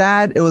about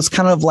that. It was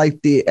kind of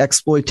like the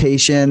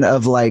exploitation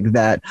of like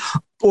that,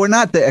 or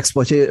not the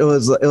exploitation. It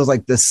was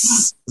like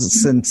this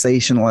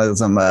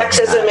sensationalism of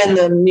sexism in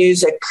the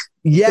music.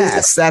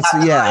 Yes, that's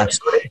yeah.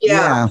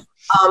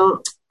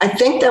 I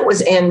think that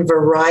was in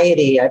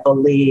Variety, I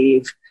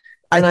believe.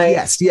 And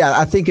I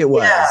think it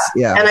was.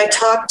 Yeah. And I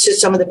talked to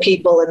some of the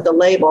people at the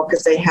label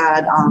because they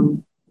had,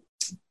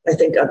 I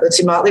think,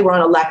 Motley were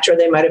on Elektra.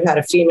 They might have had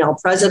a female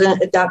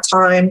president at that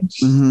time.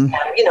 And,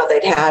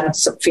 they'd had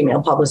some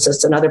female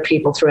publicists and other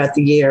people throughout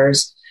the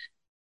years.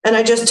 And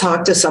I just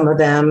talked to some of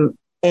them.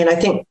 And I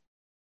think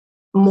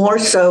more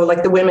so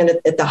like the women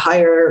at the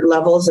higher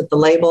levels at the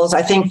labels,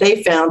 I think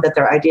they found that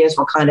their ideas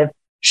were kind of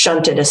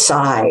shunted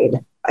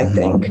aside, I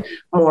think,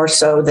 more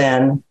so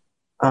than,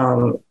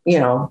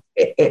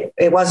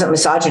 it wasn't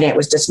misogyny, it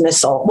was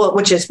dismissal. Well,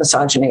 which is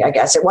misogyny, I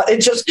guess. It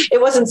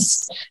wasn't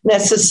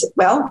necessary.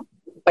 Well,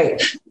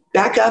 wait,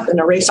 back up and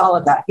erase all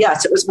of that.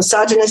 Yes, it was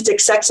misogynistic,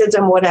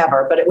 sexism,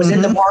 whatever, but it was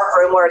in the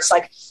boardroom where it's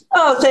like,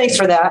 oh, thanks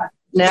for that.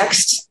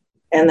 Next.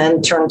 And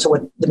then turn to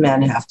what the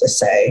men have to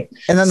say.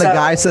 And then the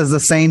guy says the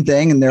same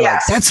thing and they're like,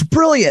 that's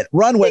brilliant.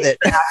 Run with it.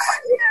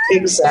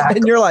 Exactly.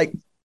 And you're like,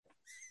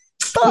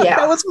 fuck,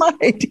 that was my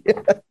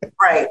idea.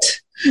 Right.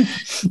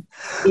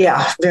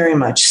 Yeah, very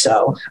much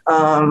so.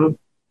 Definitely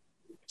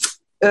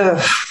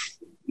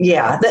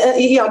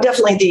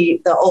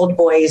the old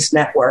boys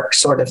network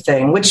sort of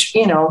thing, which,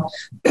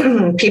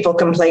 people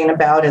complain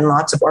about in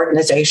lots of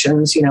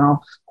organizations,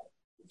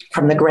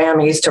 from the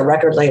Grammys to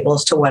record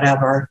labels to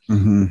whatever.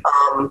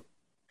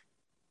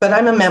 But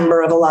I'm a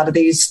member of a lot of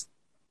these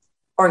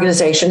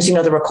organizations,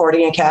 the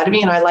Recording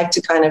Academy, and I like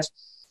to kind of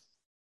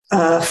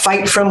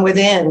fight from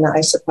within,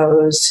 I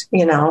suppose,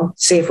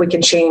 see if we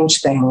can change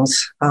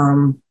things.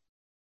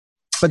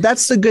 But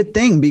that's the good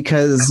thing,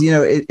 because,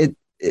 I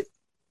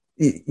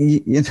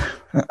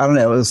don't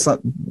know. It was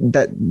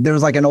that there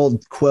was like an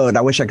old quote.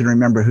 I wish I could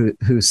remember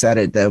who said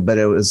it though, but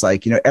it was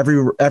like,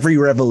 every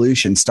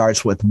revolution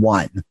starts with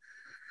one,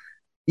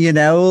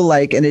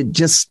 and it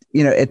just,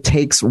 it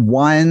takes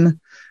one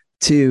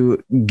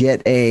to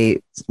get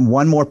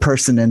one more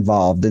person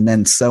involved, and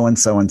then so and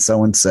so and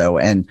so and so.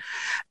 And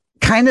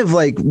kind of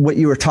like what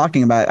you were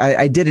talking about,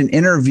 I did an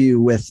interview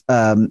with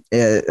an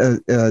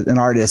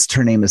artist.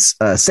 Her name is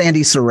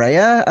Sandy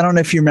Soraya. I don't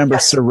know if you remember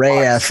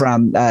Soraya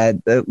from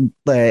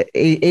the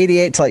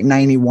 88 to like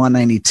 91,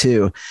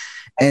 92.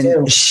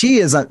 And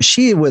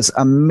she was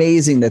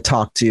amazing to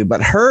talk to,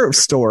 but her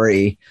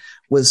story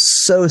was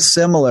so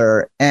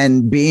similar.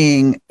 And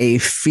being a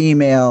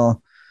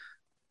female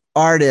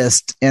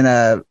artist in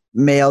a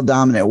male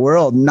dominant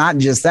world, not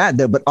just that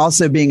though, but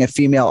also being a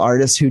female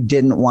artist who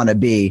didn't want to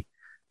be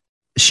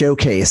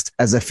showcased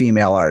as a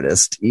female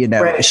artist,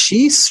 right.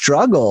 She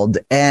struggled,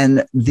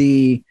 and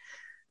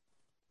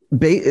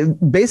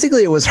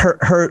basically it was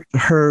her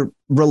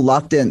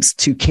reluctance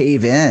to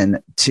cave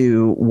in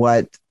to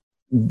what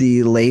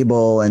the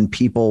label and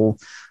people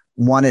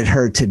wanted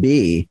her to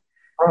be,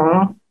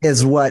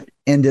 is what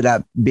ended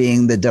up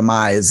being the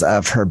demise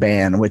of her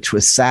band, which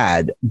was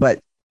sad.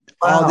 But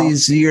all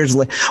these years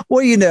later,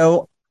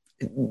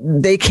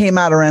 they came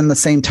out around the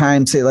same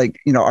time. Say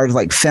artists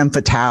like Femme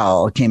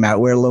Fatale came out,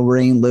 where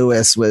Lorraine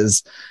Lewis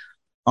was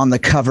on the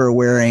cover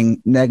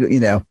wearing,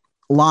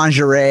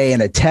 lingerie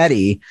and a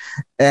teddy.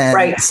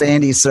 And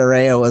Sandy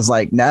Soraya was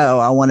like, no,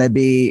 I want to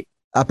be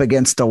up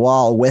against a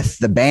wall with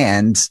the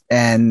band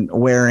and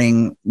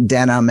wearing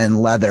denim and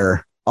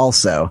leather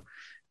also.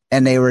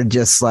 And they were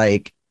just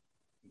like,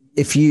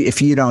 if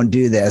you don't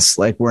do this,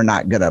 like, we're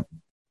not going to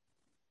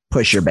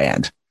push your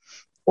band.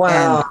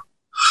 Wow.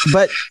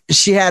 But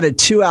she had a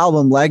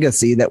 2-album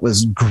legacy that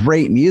was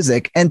great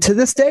music. And to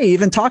this day,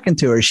 even talking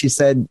to her, she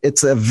said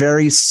it's a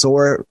very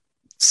sore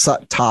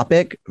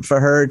topic for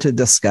her to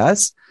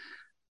discuss,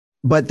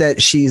 but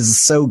that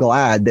she's so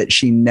glad that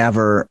she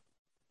never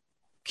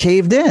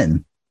caved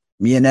in,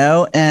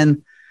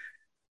 and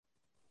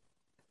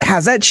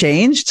has that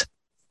changed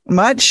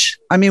much?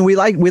 I mean, we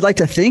like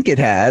to think it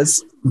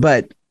has,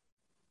 but.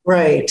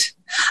 Right.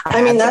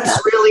 I mean, that's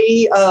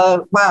really,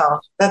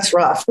 wow, that's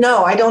rough.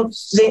 No, I don't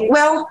think,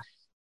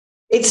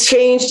 it's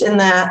changed in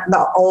that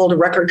the old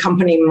record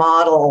company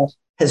model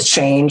has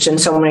changed,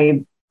 and so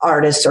many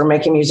artists are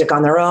making music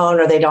on their own,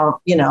 or they don't,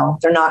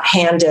 they're not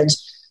handed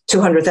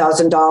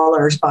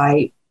 $200,000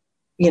 by,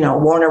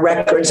 Warner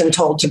Records and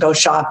told to go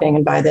shopping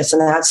and buy this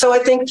and that. So I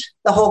think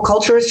the whole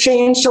culture has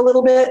changed a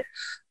little bit.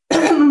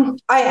 I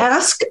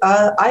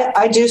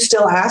do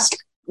still ask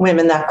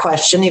women that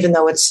question, even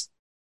though it's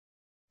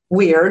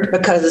weird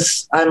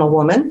because I'm a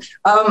woman.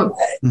 I'm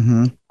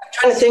trying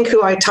to think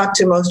who I talked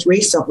to most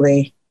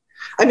recently.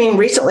 I mean,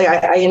 recently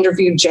I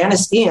interviewed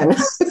Janice Ian.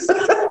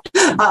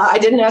 I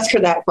didn't ask her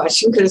that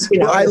question because,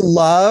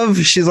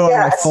 she's one of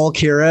my folk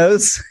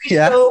heroes.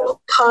 Yeah. So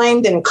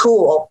kind and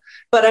cool.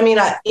 But I mean,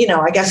 I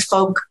guess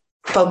folk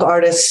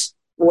artists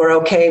were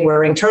okay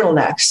wearing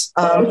turtlenecks.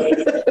 I'm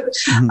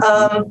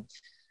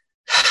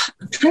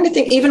trying to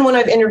think, even when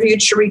I've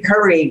interviewed Cherie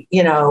Currie,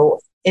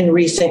 in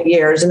recent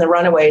years in the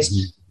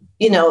Runaways,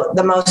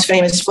 the most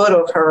famous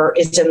photo of her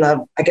is in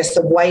the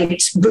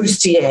white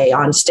bustier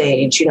on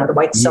stage, the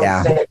white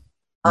silk thing.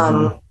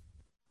 And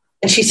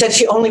she said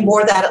she only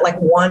wore that at like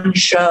one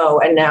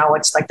show, and now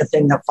it's like the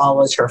thing that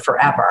follows her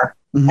forever.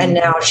 And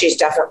now she's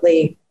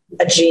definitely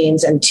a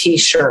jeans and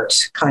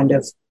t-shirt kind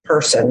of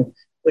person,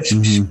 which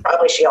she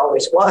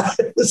always was.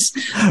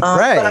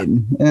 Right.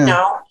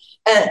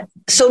 And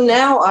so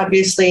now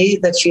obviously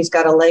that she's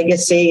got a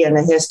legacy and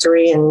a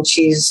history, and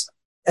she's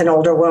an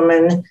older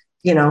woman,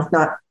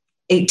 not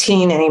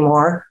 18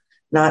 anymore,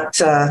 not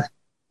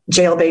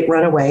jailbait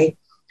runaway.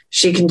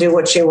 She can do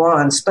what she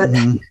wants. But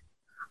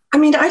I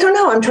mean, I don't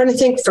know. I'm trying to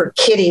think for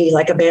Kitty,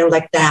 like a band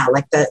like that,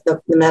 like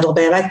the metal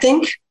band. I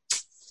think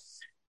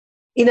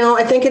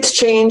it's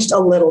changed a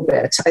little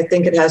bit. I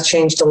think it has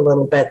changed a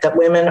little bit, that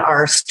women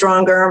are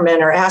stronger.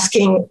 Men are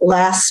asking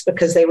less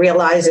because they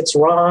realize it's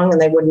wrong, and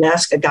they wouldn't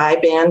ask a guy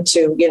band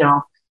to,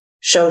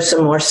 show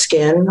some more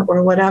skin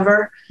or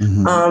whatever.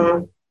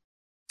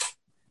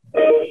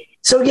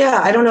 So,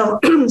 yeah, I don't know.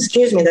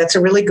 Excuse me. That's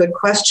a really good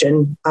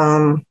question.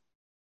 I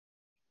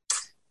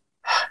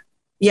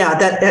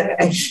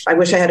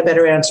wish I had a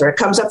better answer. It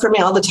comes up for me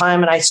all the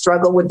time, and I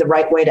struggle with the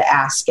right way to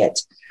ask it.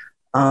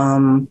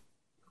 And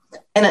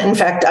in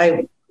fact,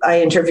 I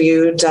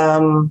interviewed,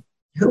 who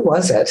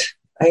was it?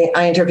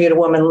 I interviewed a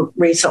woman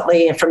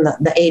recently from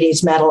the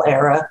 80s metal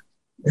era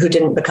who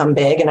didn't become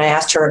big. And I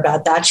asked her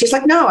about that. She's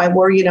like, no, I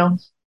wore,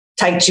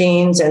 tight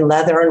jeans and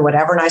leather and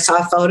whatever. And I saw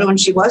a photo, and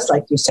she was,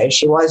 like you say,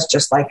 she was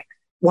just like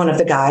one of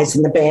the guys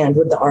in the band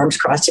with the arms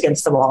crossed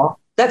against the wall.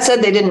 That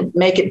said, they didn't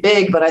make it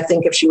big, but I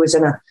think if she was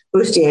in a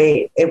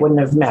bustier, it wouldn't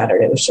have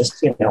mattered. It was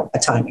just, a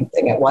timing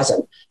thing. It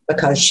wasn't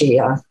because she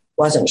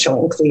wasn't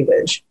showing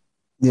cleavage.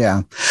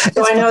 Yeah.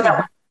 So I know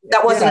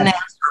that wasn't an answer,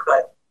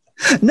 but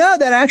no,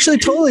 that actually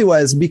totally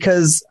was,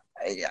 because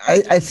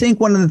I think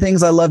one of the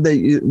things I love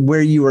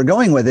where you were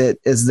going with it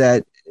is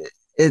that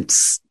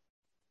it's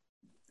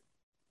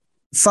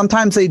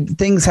sometimes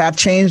things have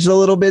changed a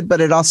little bit,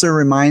 but it also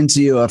reminds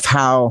you of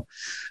how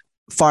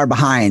far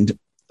behind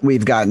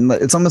we've gotten.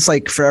 It's almost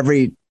like for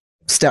every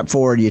step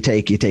forward you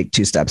take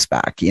 2 steps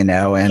back, and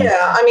yeah,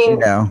 I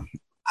mean,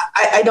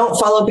 I don't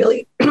follow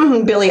Billie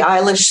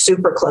Eilish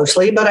super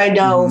closely, but I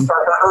know for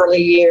her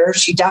early years,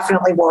 she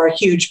definitely wore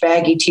huge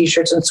baggy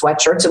t-shirts and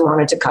sweatshirts and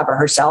wanted to cover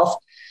herself.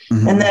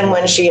 Mm-hmm. And then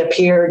when she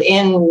appeared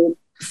in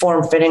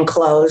form-fitting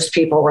clothes,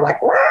 people were like,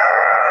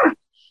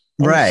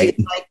 right.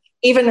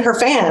 Even her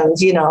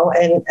fans,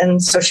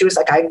 and so she was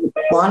like, I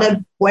want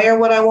to wear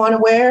what I want to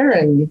wear,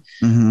 and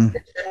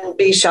it shouldn't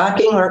be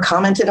shocking or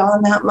commented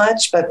on that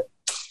much. But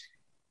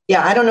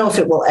yeah, I don't know if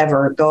it will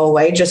ever go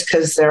away, just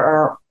because there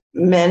are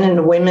men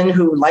and women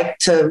who like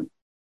to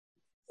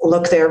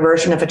look their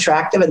version of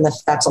attractive, and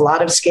that's a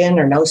lot of skin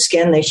or no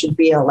skin. They should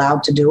be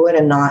allowed to do it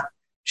and not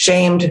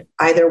shamed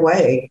either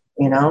way,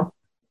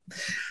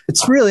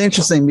 It's really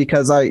interesting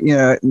because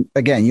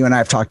again, you and I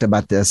have talked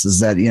about this, is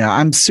that,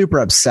 I'm super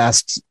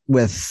obsessed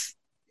with,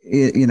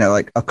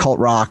 like occult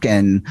rock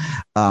and,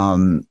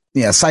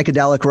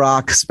 psychedelic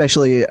rock,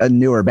 especially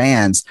newer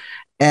bands.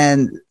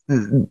 And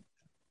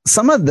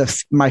some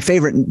of my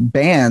favorite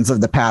bands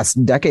of the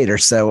past decade or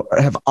so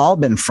have all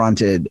been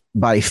fronted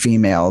by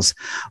females,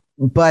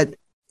 but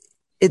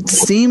it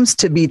seems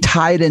to be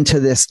tied into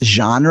this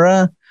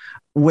genre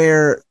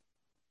where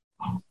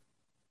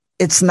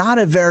it's not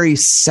a very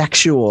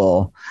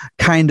sexual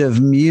kind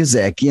of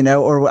music,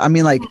 or I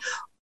mean, like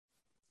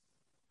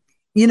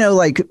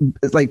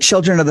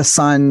Children of the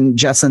Sun,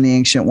 Jess and the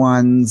Ancient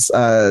Ones,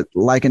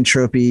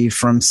 Lycanthropy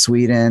from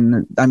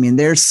Sweden. I mean,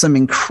 there's some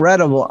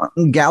incredible.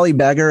 Gally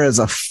Beggar is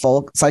a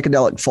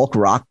psychedelic folk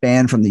rock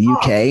band from the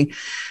UK,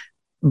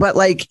 but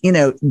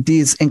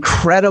these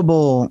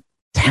incredible,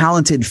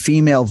 talented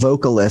female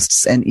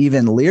vocalists and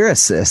even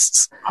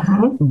lyricists,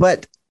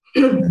 but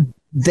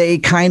they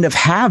kind of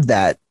have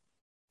that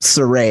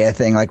Soraya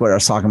thing, like what I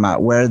was talking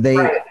about, where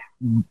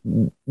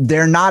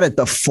they're not at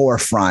the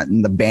forefront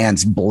and the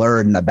band's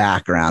blurred in the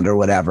background or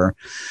whatever,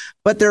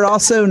 but they're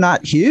also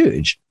not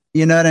huge.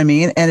 You know what I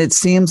mean? And it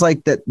seems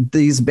like that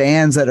these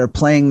bands that are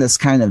playing this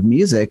kind of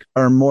music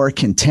are more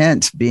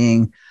content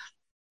being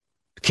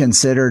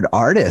considered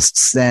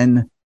artists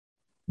than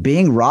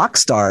being rock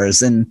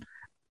stars. And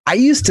I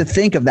used to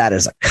think of that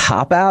as a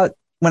cop out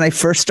when I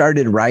first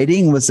started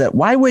writing, was that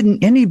why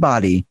wouldn't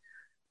anybody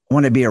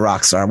want to be a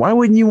rock star? Why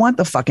wouldn't you want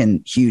the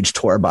fucking huge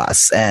tour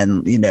bus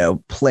and,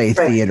 play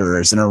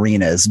theaters and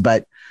arenas?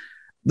 But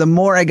the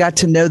more I got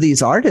to know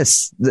these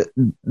artists,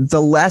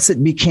 the less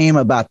it became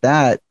about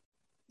that,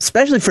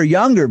 especially for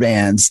younger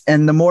bands.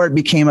 And the more it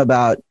became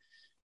about,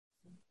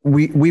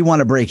 we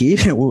want to break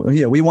even.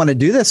 We want to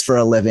do this for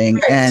a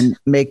living and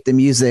make the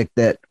music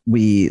that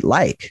we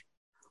like.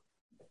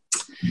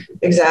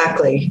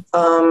 Exactly.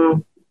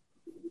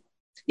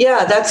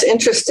 Yeah, that's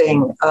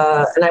interesting.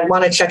 And I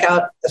want to check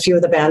out a few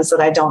of the bands that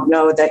I don't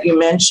know that you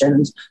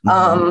mentioned.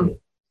 I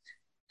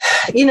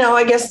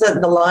guess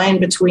the line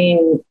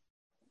between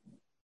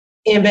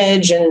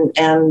image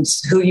and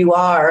who you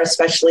are,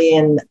 especially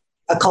in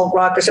occult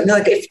rock or something,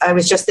 like if I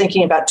was just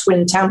thinking about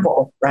Twin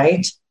Temple,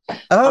 right?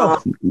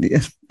 Oh,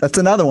 that's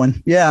another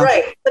one. Yeah.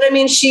 Right. But I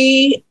mean,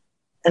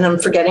 and I'm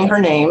forgetting her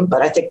name,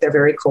 but I think they're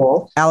very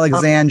cool.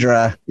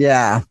 Alexandra.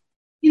 Yeah.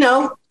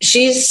 They're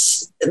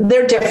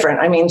different.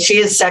 I mean, she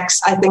is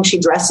I think she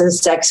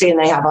dresses sexy, and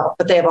they have a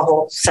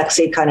whole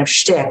sexy kind of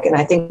shtick. And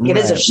I think it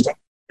is a shtick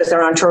because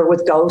they're on tour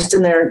with Ghost,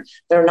 and they're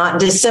not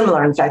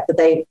dissimilar. In fact, that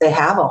they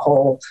have a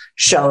whole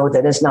show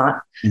that is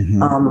not,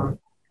 I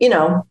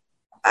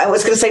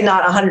was going to say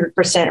not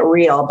 100%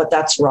 real, but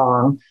that's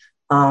wrong.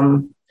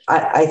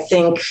 I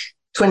think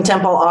Twin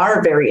Temple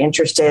are very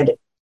interested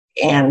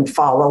and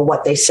follow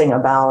what they sing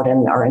about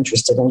and are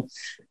interested in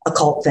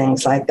occult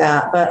things like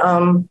that. But,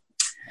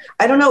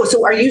 I don't know.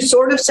 So are you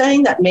sort of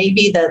saying that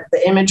maybe the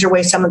image or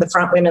way some of the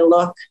front women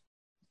look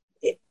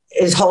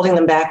is holding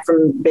them back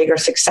from bigger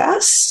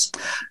success?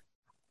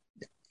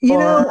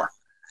 In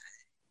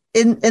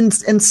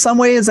some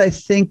ways, I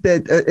think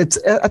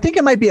that I think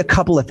it might be a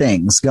couple of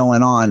things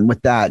going on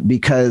with that,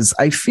 because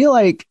I feel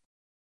like,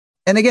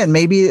 and again,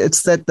 maybe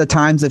it's that the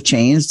times have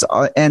changed,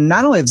 and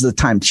not only has the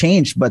time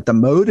changed, but the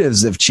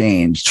motives have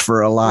changed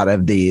for a lot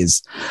of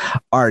these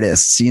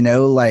artists, and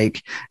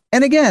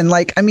again,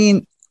 I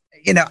mean,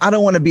 I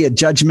don't want to be a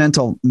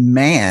judgmental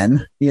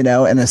man,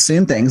 and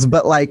assume things,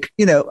 but I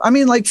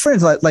mean, for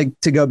instance, like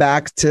to go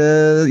back to,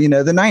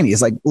 the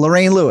 90s, like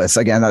Lorraine Lewis,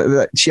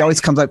 again, she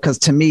always comes up because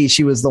to me,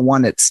 she was the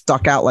one that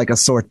stuck out like a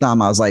sore thumb.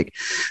 I was like,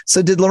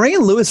 so did Lorraine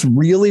Lewis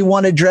really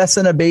want to dress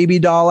in a baby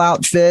doll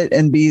outfit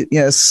and be,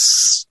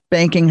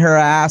 spanking her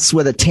ass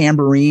with a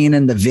tambourine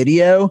in the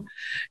video,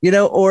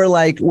 or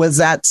was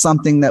that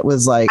something that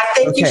was like, I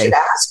think you should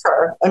ask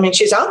her. I mean,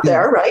 she's out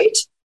there, right?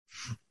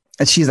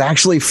 And she's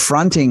actually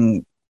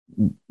fronting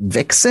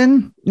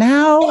Vixen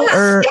now,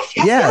 or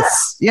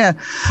yes. Yeah.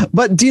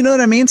 But do you know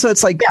what I mean? So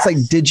it's like,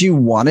 did you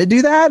want to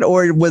do that?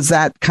 Or was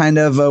that kind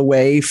of a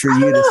way for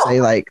you to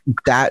say like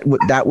that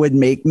would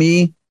make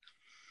me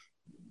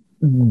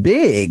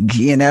big,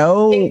 you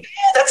know? Yeah,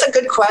 that's a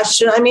good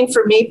question. I mean,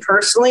 for me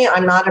personally,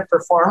 I'm not a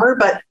performer,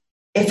 but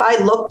if I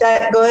looked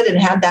that good and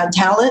had that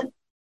talent,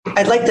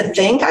 I'd like to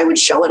think I would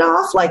show it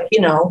off. Like, you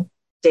know,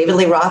 David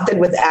Lee Roth did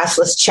with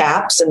assless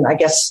chaps. And I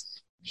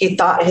guess he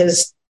thought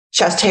his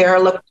chest hair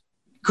looked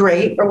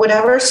great or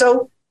whatever.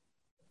 So,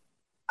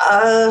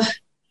 I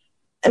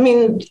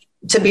mean,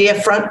 to be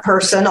a front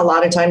person, a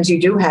lot of times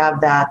you do have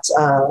that,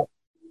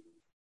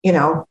 you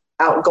know,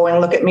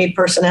 outgoing look at me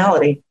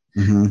personality.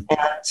 Mm-hmm.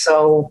 And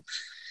so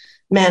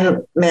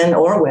men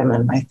or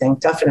women, I think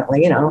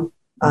definitely, you know,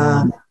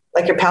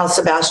 like your pal,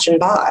 Sebastian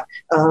Bach.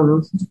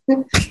 So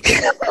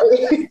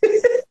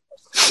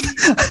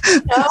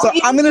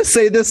I'm going to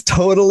say this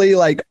totally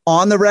like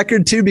on the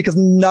record too, because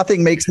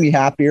nothing makes me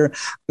happier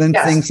than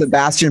seeing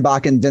Sebastian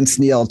Bach and Vince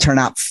Neil turn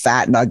out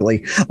fat and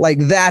ugly. Like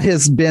that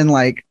has been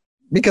like,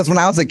 because when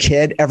I was a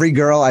kid, every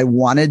girl I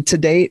wanted to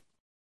date,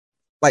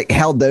 like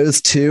held those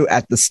two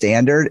at the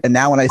standard. And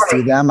now when I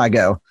see them, I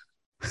go,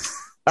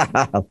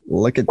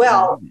 look at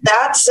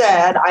that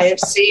said, I have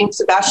seen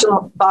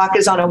Sebastian Bach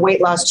is on a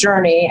weight loss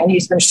journey and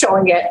he's been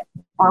showing it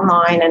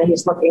online and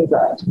he's looking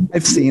good.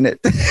 I've seen it.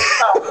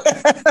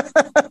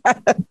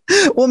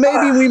 Well,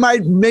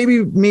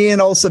 maybe me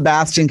and old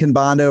Sebastian can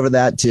bond over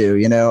that too,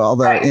 you know,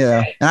 although, you know,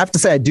 and I have to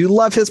say, I do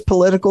love his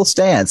political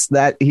stance,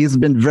 that he's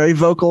been very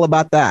vocal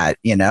about that,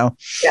 you know?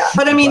 Yeah.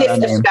 But I mean, if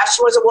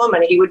Sebastian was a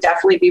woman, he would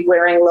definitely be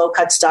wearing low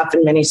cut stuff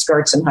and mini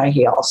skirts and high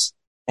heels.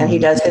 And he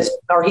did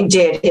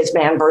his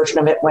man version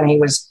of it when he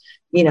was,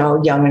 you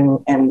know,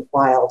 young and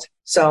wild.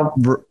 So,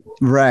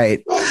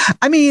 right.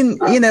 I mean,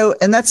 you know,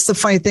 and that's the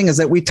funny thing is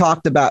that we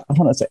talked about, I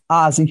want to say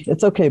Ozzy,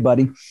 it's okay,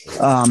 buddy.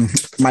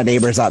 My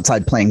neighbor's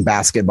outside playing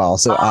basketball.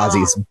 So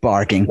Ozzy's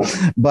barking,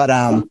 but,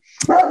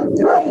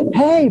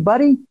 hey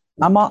buddy,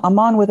 I'm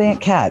on with Aunt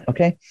Cat.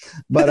 Okay.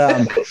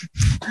 But,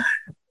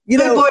 you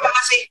know, good boy,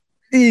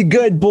 Ozzy.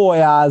 Good boy,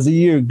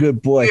 Ozzy. You're a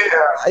good boy.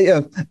 Yeah.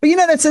 But, you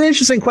know, that's an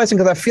interesting question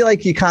because I feel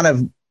like you kind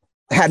of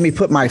had me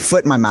put my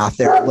foot in my mouth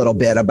there a little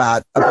bit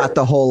about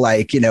the whole,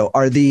 like, you know,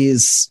 are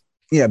these,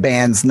 you know,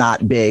 bands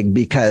not big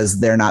because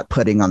they're not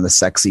putting on the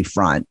sexy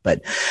front?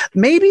 But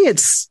maybe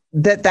it's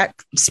that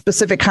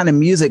specific kind of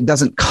music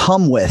doesn't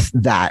come with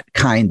that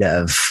kind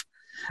of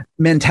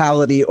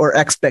mentality or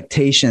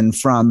expectation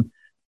from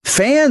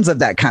fans of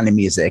that kind of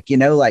music, you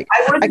know, like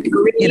I would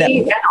agree. You know,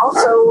 and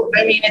also,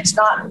 I mean, it's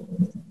not,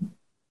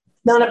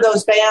 none of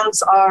those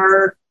bands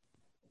are,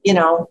 you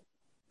know,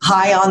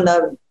 high on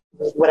the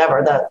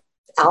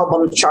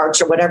album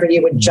charts or whatever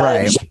you would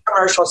judge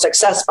commercial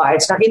success by.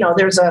 It's not, you know,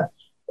 there's an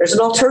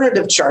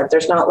alternative chart.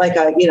 There's not like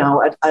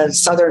a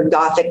Southern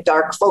Gothic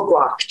dark folk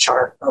rock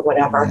chart or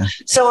whatever. Yeah.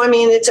 So, I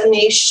mean, it's a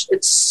niche,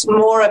 it's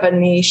more of a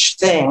niche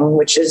thing,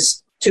 which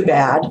is too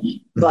bad.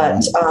 Mm-hmm.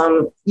 But,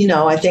 you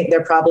know, I think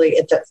they're probably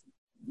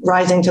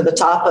rising to the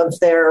top of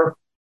their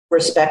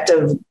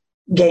respective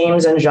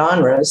games and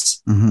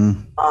genres.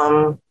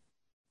 Mm-hmm.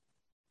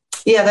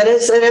 Yeah, that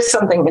is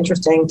something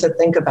interesting to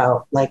think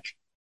about. Like,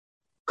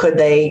 could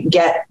they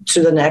get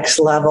to the next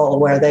level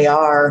where they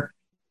are,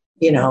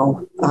 you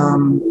know,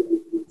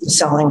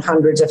 selling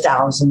hundreds of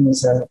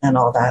thousands and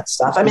all that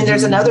stuff? I mean,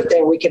 there's another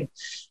thing we could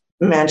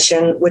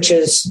mention, which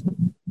is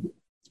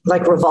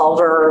like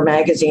Revolver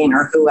magazine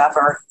or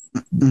whoever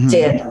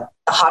did the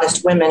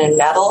hottest women in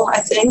metal. I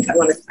think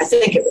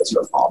it was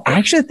Revolver. I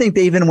actually think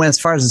they even went as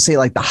far as to say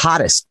like the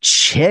hottest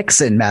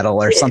chicks in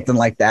metal or something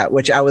like that,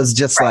 which I was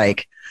just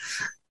like,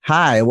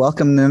 hi,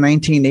 welcome to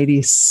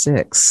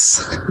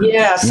 1986.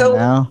 Yeah.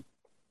 So,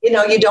 you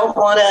know, you don't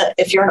want to,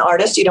 if you're an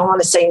artist, you don't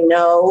want to say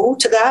no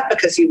to that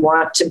because you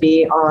want to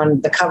be on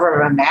the cover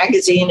of a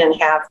magazine and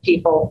have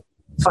people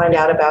find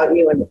out about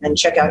you and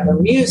check out your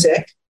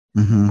music.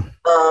 Mm-hmm.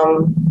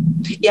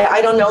 Yeah,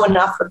 I don't know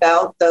enough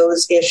about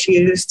those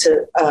issues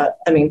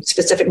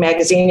specific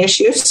magazine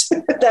issues,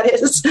 that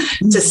is,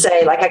 to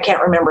say, like, I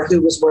can't remember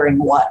who was wearing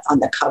what on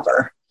the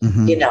cover,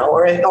 you know,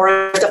 or at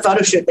the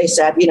photo shoot, they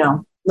said, you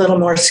know, little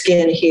more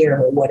skin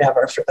here or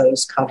whatever for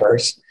those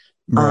covers.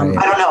 Right.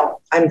 I don't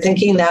know. I'm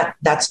thinking that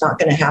that's not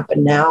going to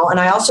happen now. And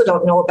I also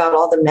don't know about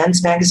all the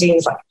men's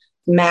magazines like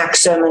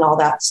Maxim and all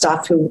that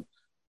stuff who,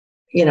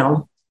 you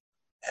know,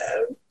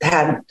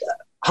 had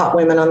hot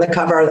women on the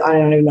cover. I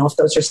don't even know if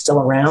those are still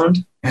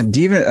around. And do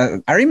you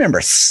even, I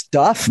remember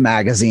Stuff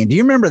magazine. Do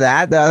you remember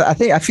that?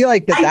 I feel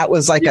like that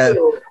was like it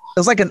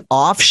was like an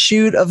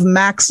offshoot of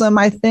Maxim,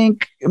 I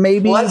think,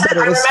 maybe. I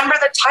remember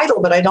the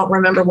title, but I don't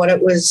remember what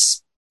it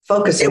was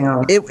focusing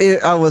on.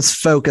 I was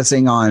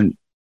focusing on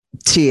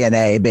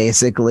TNA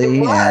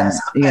basically. And,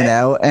 you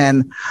know,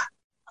 and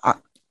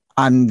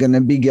I'm going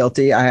to be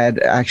guilty. I had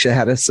actually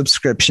had a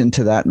subscription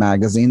to that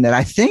magazine that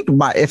I think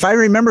if I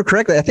remember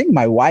correctly, I think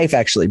my wife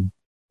actually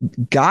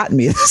got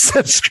me the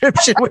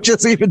subscription, which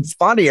is even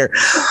funnier.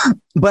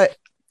 But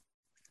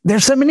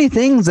there's so many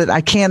things that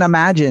I can't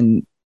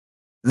imagine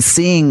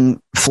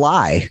seeing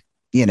fly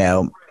you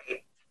know,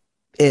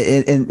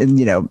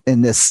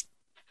 in this,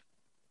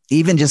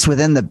 even just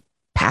within the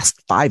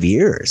past 5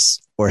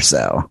 years or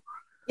so.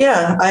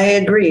 Yeah, I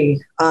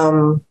agree.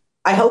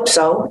 I hope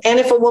so. And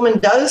if a woman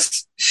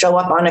does show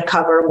up on a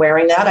cover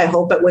wearing that, I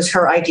hope it was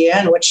her idea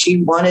and what she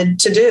wanted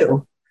to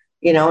do,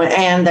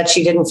 and that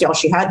she didn't feel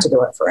she had to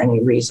do it for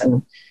any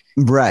reason.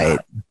 Right.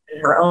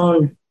 Her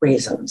own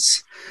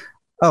reasons.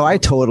 Oh, I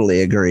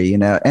totally agree.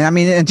 And I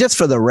mean, and just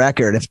for the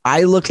record, if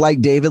I looked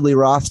like David Lee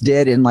Roth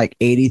did in like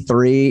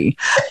 83,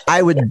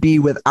 I would be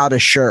without a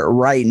shirt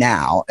right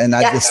now. And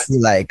I'd just be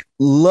like,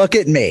 look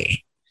at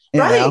me.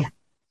 You know? Exactly.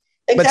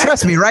 But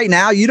trust me, right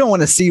now, you don't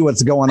want to see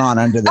what's going on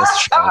under this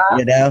shirt,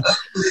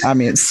 I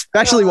mean,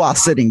 especially while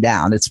sitting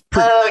down. It's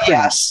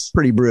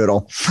pretty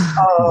brutal.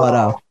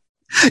 But,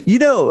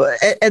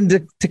 and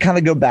to kind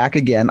of go back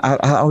again,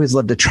 I always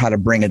love to try to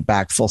bring it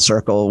back full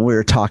circle. We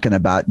were talking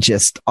about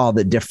just all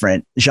the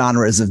different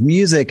genres of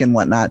music and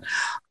whatnot.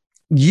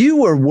 You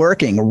were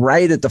working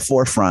right at the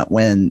forefront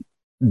when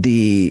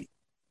the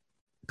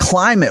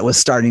climate was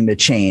starting to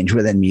change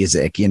within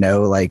music,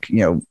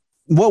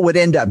 what would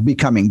end up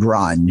becoming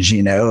grunge,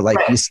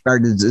 You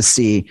started to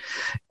see.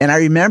 And I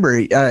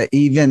remember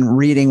even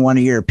reading one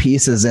of your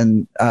pieces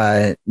in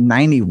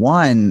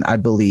 91, I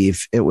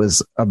believe it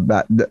was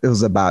about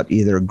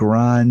either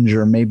grunge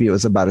or maybe it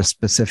was about a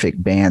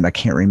specific band. I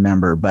can't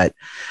remember, but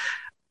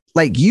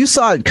like you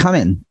saw it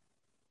coming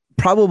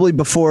probably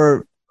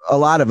before a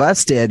lot of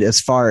us did as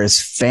far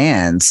as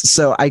fans.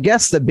 So I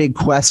guess the big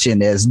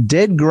question is,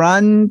 did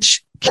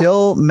grunge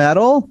kill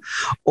metal,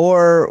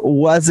 or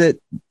was it,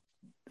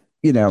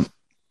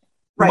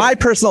 my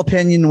personal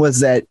opinion was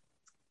that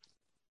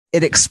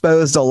it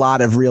exposed a lot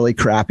of really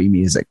crappy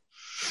music,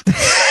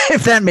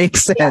 if that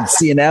makes sense,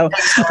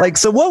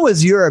 so what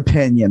was your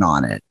opinion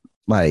on it?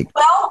 I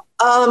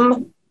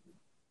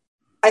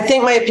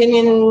think my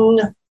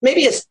opinion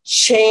maybe has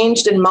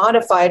changed and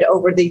modified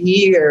over the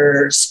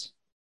years,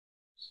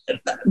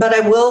 but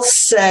I will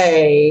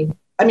say,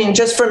 I mean,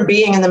 just from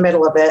being in the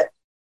middle of it,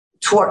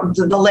 toward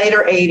the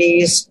later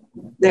 80s,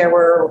 there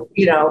were,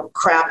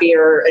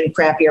 crappier and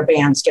crappier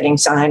bands getting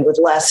signed with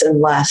less and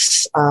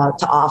less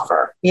to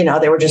offer.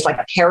 They were just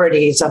like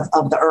parodies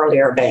of the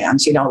earlier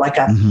bands, like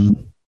a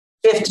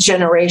fifth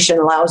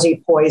generation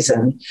lousy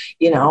Poison,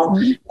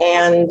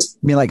 and you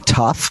mean like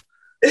Tough?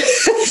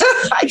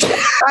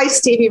 Hi,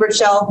 Stevie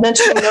Rochelle,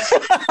 mentioning there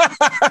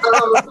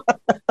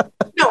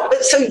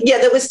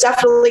was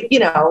definitely,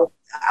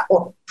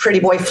 Pretty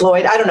Boy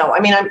Floyd. I don't know. I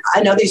mean,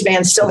 I know these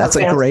bands still. That's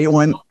a great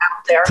one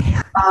out there.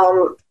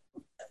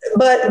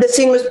 But the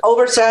scene was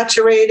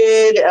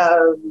oversaturated,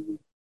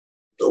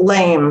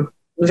 lame,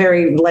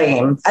 very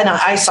lame. And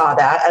I saw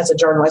that as a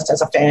journalist,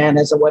 as a fan,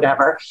 as a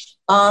whatever.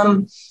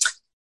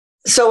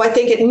 So I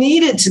think it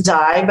needed to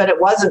die, but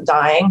it wasn't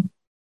dying.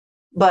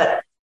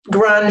 But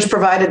grunge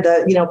provided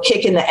the,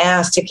 kick in the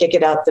ass to kick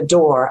it out the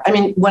door. I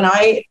mean, when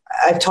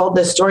I've told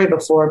this story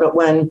before, but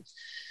when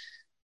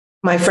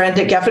my friend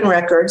at Geffen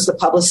Records, the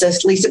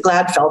publicist, Lisa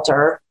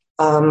Gladfelter,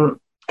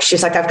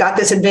 she's like, I've got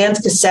this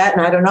advanced cassette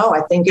and I don't know,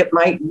 I think it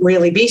might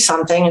really be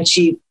something. And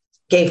she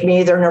gave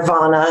me their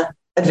Nirvana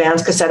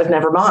advanced cassette of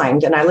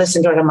Nevermind. And I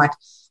listened to it. And I'm like,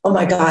 oh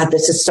my God,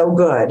 this is so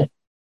good.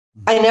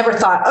 I never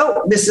thought,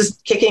 oh, this is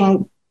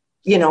kicking,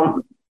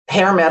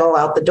 hair metal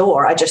out the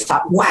door. I just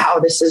thought, wow,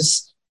 this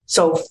is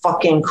so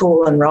fucking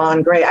cool and raw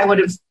and great. I would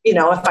have,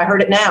 if I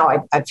heard it now,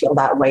 I'd feel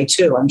that way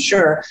too, I'm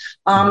sure.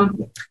 But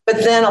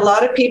then a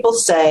lot of people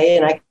say,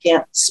 and I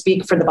can't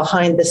speak for the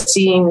behind the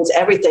scenes,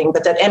 everything,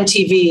 but that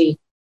MTV,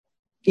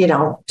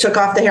 took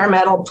off the hair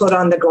metal, put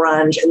on the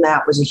grunge, and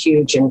that was a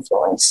huge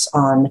influence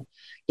on,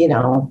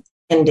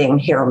 ending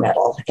hair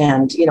metal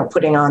and,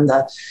 putting on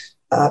the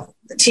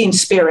Teen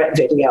Spirit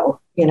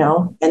video,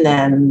 and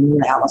then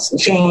Alice in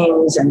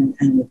Chains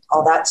and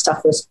all that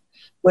stuff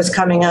was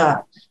coming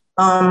up.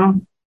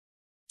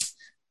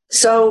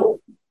 So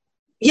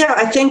yeah,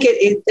 I think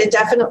it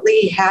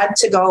definitely had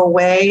to go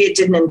away. It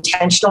didn't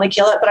intentionally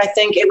kill it, but I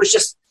think it was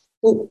just,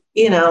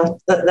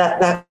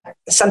 that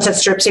Sunset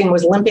Strip scene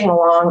was limping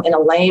along in a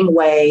lame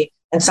way,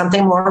 and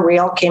something more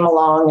real came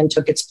along and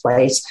took its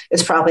place.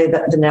 It's probably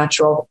the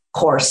natural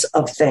course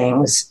of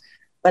things,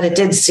 but it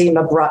did seem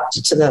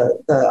abrupt to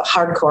the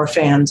hardcore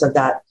fans of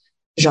that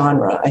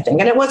genre, I think.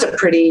 And it was a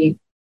pretty,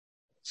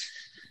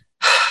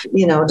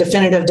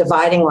 definitive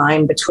dividing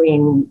line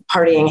between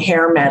partying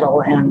hair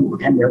metal and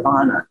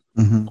Nirvana.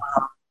 Mm-hmm.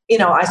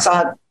 I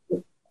saw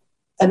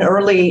an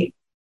early,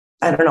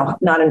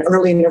 not an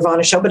early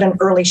Nirvana show, but an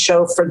early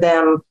show for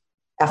them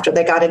after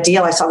they got a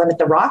deal. I saw them at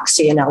the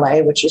Roxy in LA,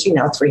 which is,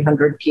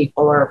 300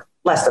 people or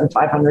less than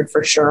 500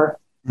 for sure.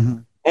 Mm-hmm.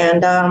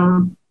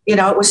 And,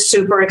 it was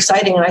super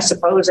exciting. And I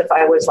suppose if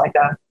I was like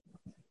a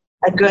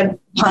good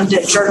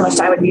pundit journalist,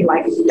 I would be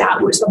like,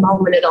 that was the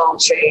moment it all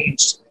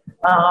changed.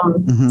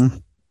 Mm-hmm.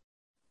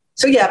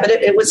 So yeah, but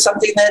it was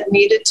something that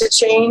needed to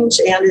change,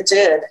 and it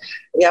did.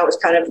 Yeah, it was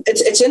kind of,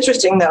 it's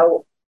interesting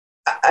though.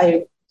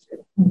 I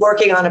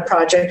working on a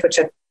project, which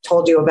I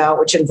told you about,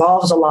 which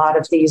involves a lot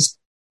of these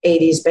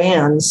 80s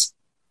bands.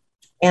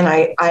 And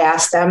I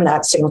asked them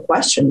that same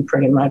question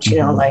pretty much,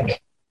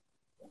 like,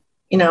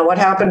 what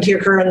happened to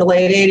your career in the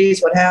late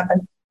 80s? What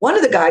happened? One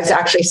of the guys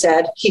actually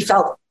said he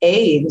felt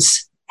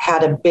AIDS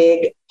had a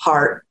big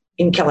part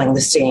in killing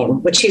the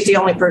scene, which he's the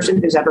only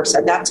person who's ever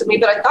said that to me.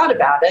 But I thought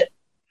about it.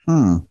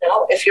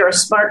 If you're a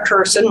smart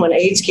person, when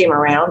AIDS came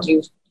around,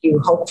 you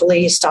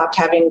hopefully stopped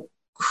having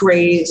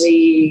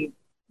crazy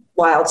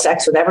wild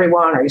sex with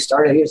everyone, or you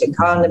started using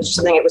condoms or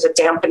something. It was a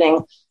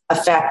dampening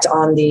effect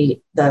on the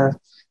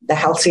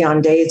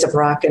halcyon days of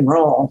rock and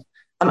roll.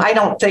 I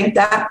don't think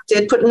that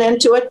did put an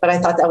end to it, but I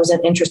thought that was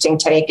an interesting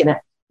take, and it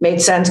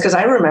made sense because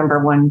I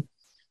remember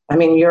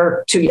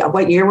you're too young.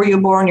 What year were you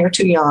born? You're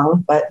too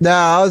young, but no,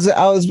 I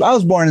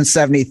was born in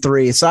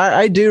 73. So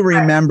I do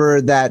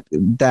remember that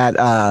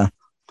I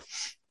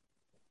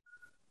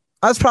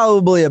was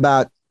probably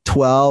about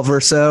 12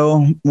 or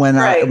so when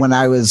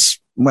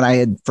I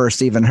had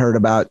first even heard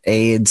about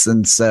AIDS.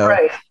 And so,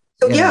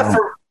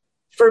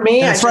 for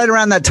me, it's right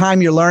around that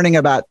time you're learning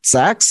about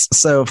sex.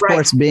 So of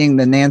course, being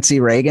the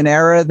Nancy Reagan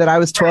era that I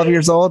was 12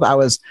 years old, I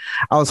was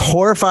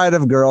horrified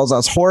of girls. I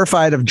was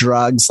horrified of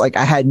drugs. Like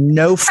I had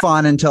no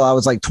fun until I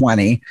was like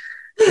 20,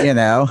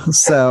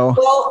 so.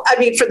 Well, I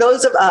mean, for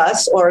those of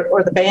us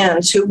or the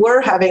bands who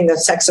were having the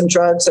sex and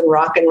drugs and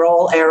rock and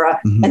roll era,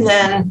 and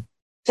then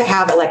to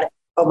have it like,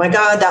 oh my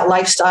God, that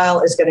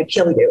lifestyle is going to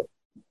kill you.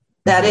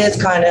 That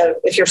is kind of,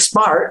 if you're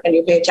smart and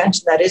you pay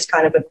attention, that is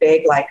kind of a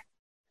big, like,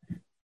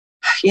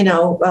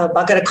 a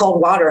bucket of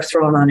cold water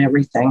thrown on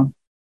everything.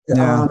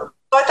 Yeah. So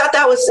I thought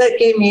that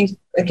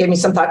gave me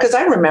some thought, because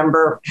I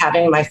remember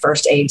having my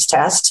first AIDS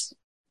test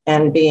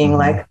and being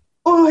like,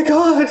 oh my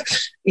God,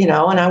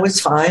 and I was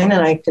fine,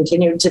 and I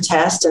continued to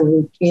test,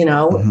 and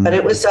but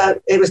it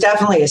was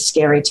definitely a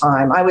scary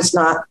time. I was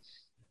not,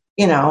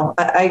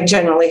 I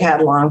generally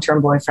had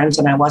long-term boyfriends,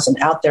 and I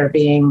wasn't out there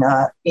being,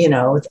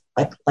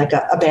 like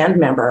a band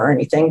member or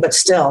anything, but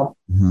still,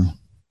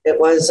 it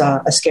was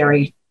a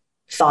scary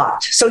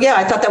thought. So yeah,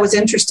 I thought that was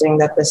interesting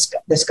that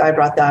this guy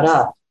brought that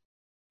up.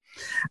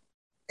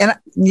 And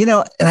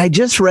and I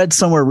just read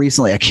somewhere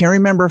recently, I can't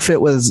remember if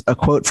it was a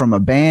quote from a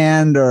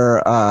band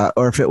or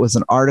if it was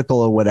an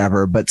article or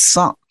whatever, but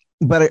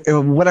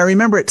what I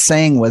remember it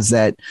saying was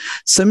that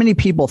so many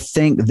people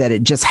think that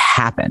it just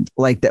happened,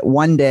 like that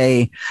one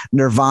day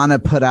Nirvana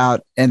put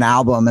out an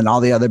album and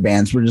all the other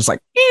bands were just like,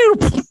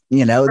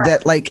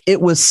 that like it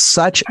was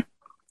such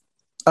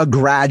a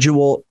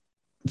gradual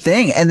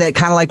thing. And that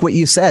kind of like what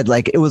you said,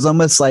 like it was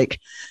almost like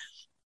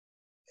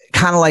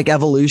kind of like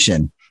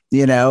evolution,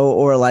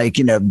 or like,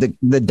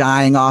 the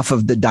dying off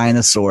of the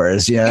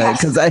dinosaurs,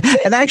 because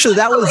actually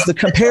that was the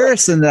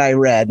comparison that I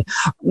read,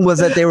 was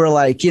that they were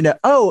like,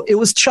 oh, it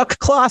was Chuck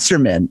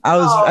Klosterman.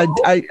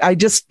 I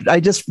just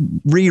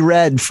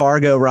reread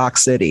Fargo Rock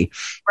City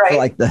for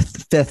like the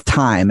fifth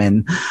time.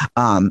 And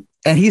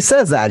he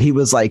says that he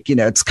was like,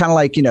 it's kind of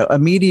like, a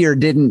meteor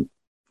didn't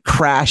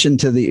crash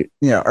into the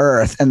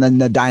earth and then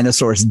the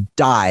dinosaurs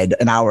died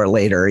an hour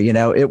later.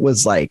 It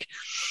was like,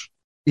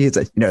 he's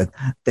like,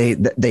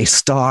 they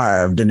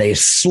starved and they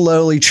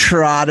slowly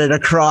trotted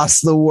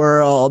across the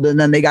world and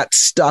then they got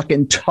stuck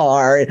in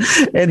tar.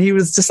 And he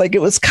was just like,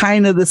 it was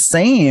kind of the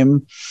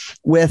same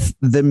with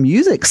the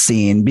music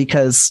scene,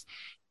 because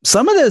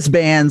some of those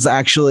bands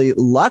actually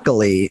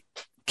luckily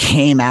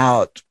came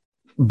out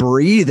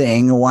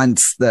breathing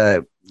once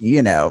the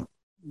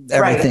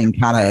everything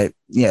kind of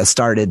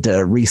started to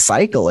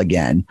recycle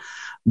again.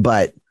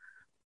 But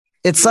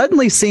it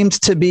suddenly seemed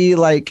to be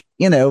like,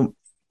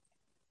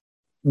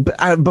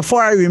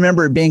 before I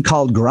remember it being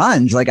called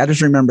grunge, like I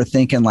just remember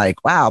thinking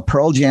like, wow,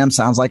 Pearl Jam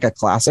sounds like a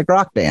classic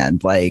rock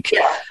band. Like,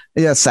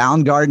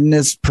 Soundgarden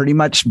is pretty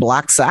much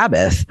Black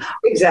Sabbath.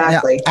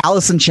 Exactly.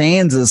 Alice in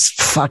Chains is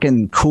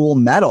fucking cool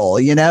metal,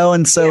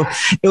 and so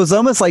it was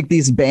almost like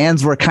these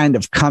bands were kind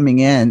of coming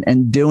in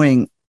and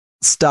doing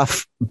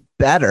stuff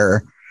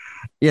better.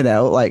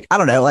 Like, I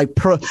don't know, like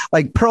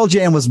Pearl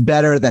Jam was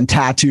better than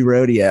Tattoo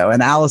Rodeo,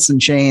 and Alice in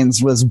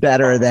Chains was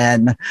better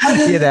than,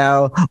 Alice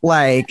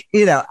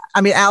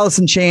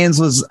in Chains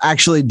was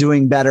actually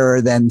doing better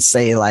than,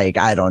 say, like,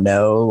 I don't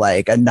know,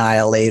 like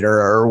Annihilator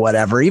or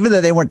whatever, even though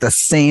they weren't the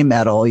same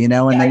metal, and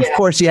then of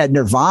course you had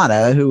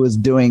Nirvana, who was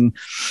doing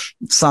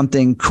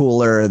something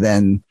cooler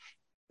than,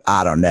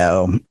 I don't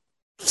know,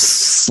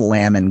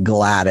 slamming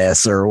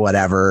Gladys or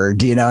whatever.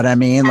 Do you know what I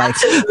mean? Like,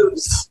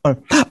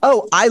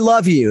 oh, I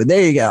Love You.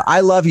 There you go.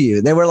 I Love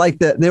You. They were like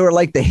the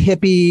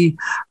hippie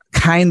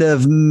kind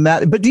of,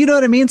 but do you know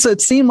what I mean? So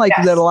it seemed like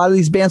that a lot of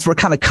these bands were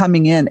kind of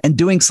coming in and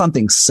doing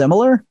something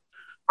similar,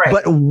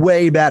 but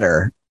way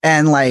better.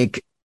 And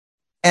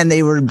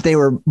they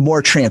were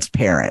more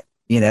transparent.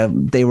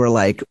 They were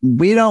like,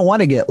 we don't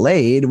want to get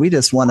laid. We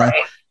just want to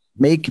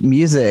make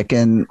music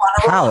and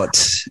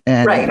pout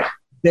and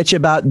bitch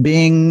about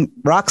being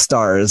rock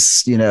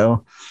stars,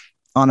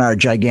 on our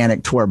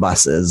gigantic tour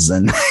buses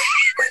and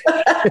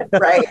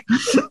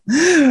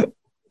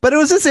But it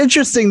was just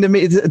interesting to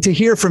me to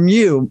hear from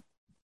you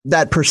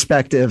that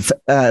perspective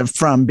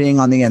from being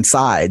on the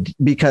inside,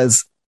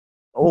 because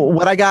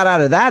what I got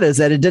out of that is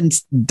that it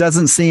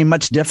doesn't seem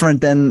much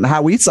different than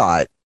how we saw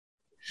it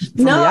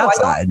from the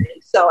outside. I don't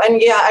think so.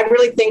 And yeah, I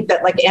really think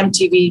that like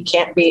MTV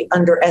can't be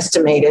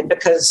underestimated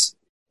because,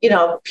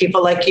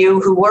 people like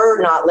you who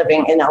were not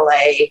living in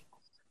LA,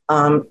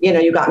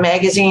 you got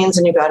magazines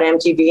and you got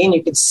MTV and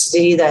you could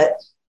see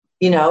that,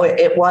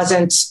 it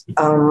wasn't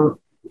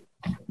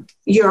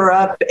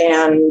Europe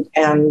and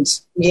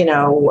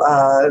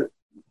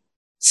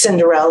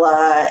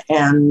Cinderella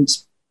and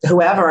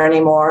whoever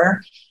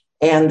anymore.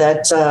 And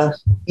that,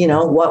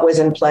 what was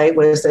in play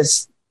was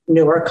this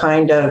newer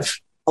kind of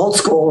old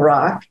school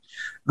rock.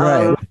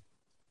 Right.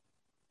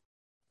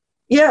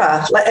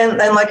 Yeah. And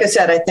like I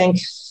said, I think,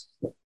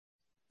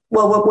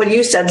 well, what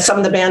you said, some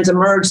of the bands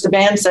emerged. The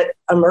bands that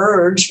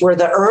emerged were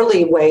the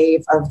early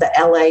wave of the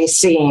LA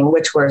scene,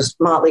 which was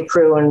Motley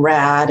Crue and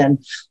Rad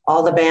and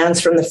all the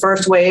bands from the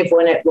first wave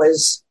when it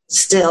was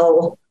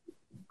still,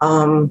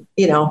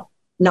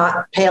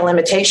 not Pale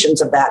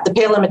Imitations of that. The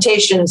Pale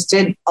Imitations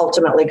did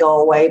ultimately go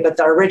away, but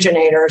the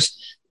originators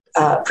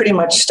pretty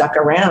much stuck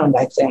around,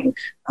 I think.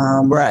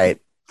 Right.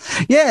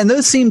 Yeah. And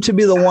those seem to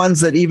be the ones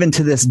that even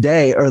to this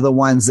day are the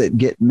ones that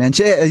get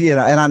mentioned,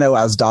 and I know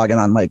I was dogging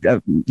on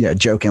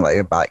joking like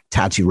about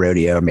Tattoo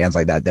Rodeo and bands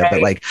like that, though,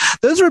 but like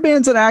those were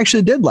bands that I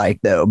actually did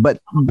like though, but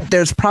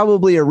there's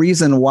probably a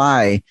reason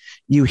why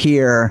you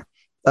hear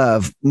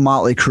of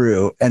Motley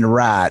Crue and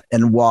Rat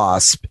and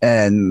Wasp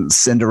and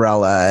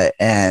Cinderella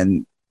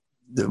and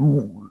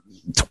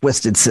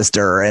Twisted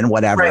Sister and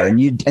whatever. Right.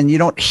 And you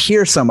don't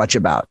hear so much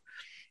about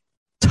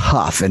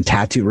Tough and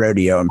Tattoo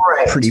Rodeo and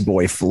Pretty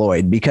Boy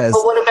Floyd because.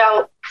 Well, what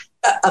about?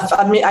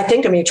 I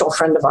think a mutual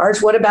friend of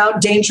ours. What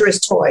about Dangerous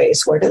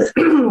Toys? Where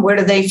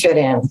do they fit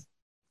in?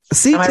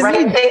 See, am I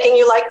right in thinking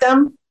you like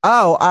them?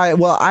 Oh, I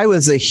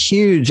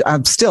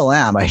still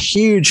am a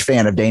huge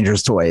fan of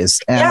Dangerous Toys.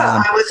 And,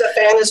 I was a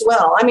fan as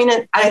well. I mean,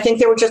 I think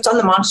they were just on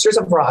the Monsters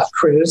of Rock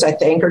cruise, I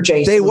think, or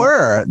Jason.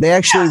 They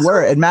actually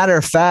were. And matter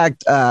of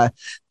fact, the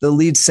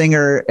lead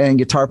singer and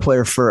guitar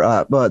player for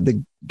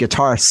the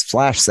guitar /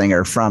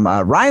 singer from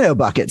Rhino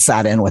Bucket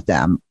sat in with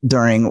them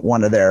during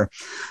one of their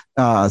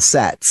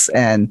sets.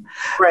 And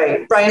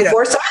Brian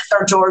Forsyth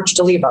or George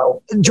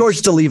DeLevo?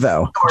 George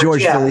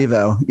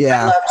DeLevo.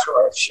 Yeah. I love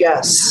George.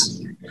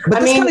 Yes.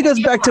 But this kind of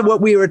goes back to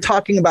what we were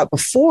talking about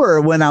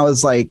before when I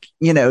was like,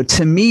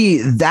 to me,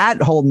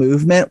 that whole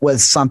movement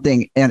was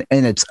something in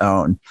its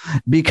own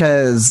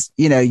because,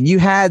 you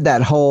had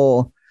that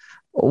whole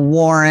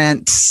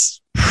Warrant,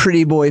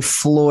 Pretty Boy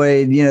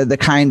Floyd, the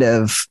kind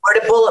of. Where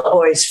did Bullet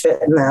Boys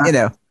fit in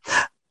that?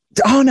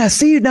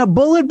 Now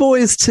Bullet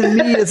Boys to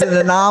me is an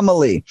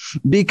anomaly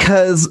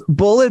because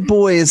Bullet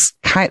Boys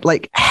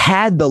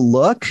had the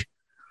look.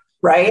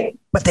 Right.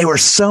 But they were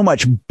so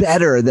much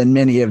better than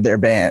many of their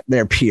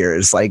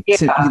peers.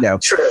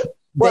 True.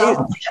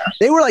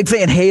 They were like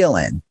Van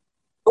Halen,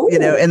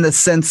 in the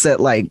sense that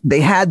like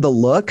they had the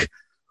look,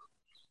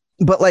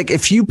 but like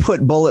if you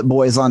put Bullet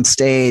Boys on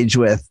stage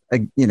with,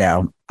 I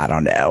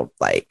don't know,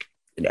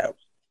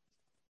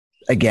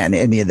 again,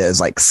 any of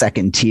those like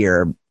second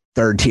tier,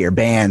 third tier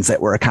bands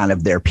that were kind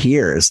of their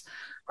peers,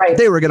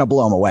 they were going to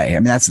blow them away. I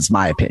mean, that's just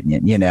my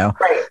opinion,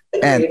 Right.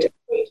 And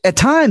at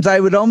times I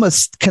would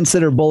almost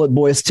consider Bullet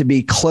Boys to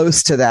be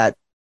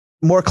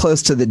more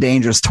close to the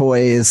Dangerous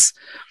Toys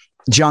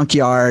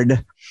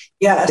Junkyard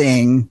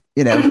thing,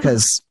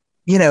 because,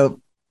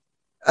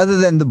 other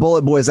than the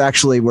Bullet Boys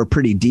actually were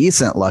pretty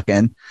decent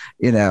looking,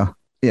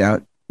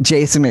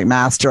 Jason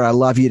McMaster, I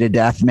love you to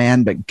death,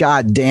 man. But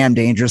goddamn,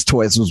 Dangerous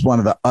Toys was one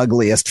of the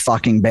ugliest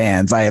fucking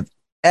bands I have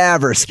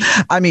ever.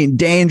 I mean,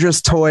 Dangerous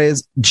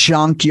Toys,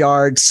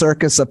 Junkyard,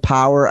 Circus of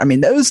Power. I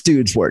mean, those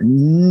dudes were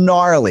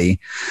gnarly.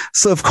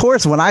 So of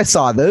course, when I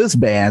saw those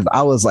bands,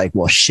 I was like,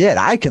 well, shit,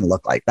 I can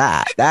look like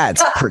that.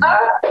 That's pretty.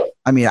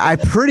 I mean, I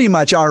pretty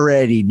much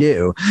already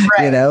do,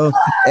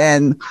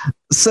 And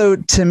so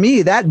to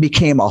me, that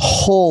became a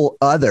whole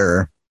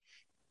other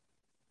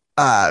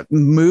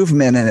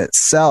movement in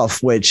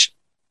itself,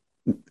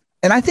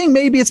 and I think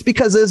maybe it's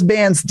because those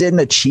bands didn't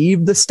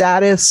achieve the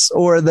status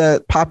or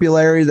the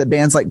popularity that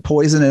bands like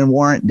Poison and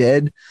Warrant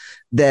did,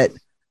 that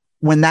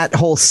when that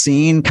whole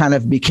scene kind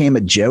of became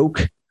a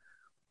joke,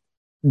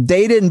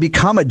 they didn't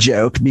become a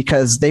joke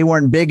because they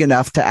weren't big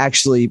enough to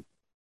actually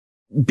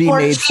be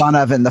made fun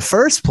of in the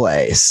first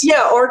place.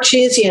 Yeah, or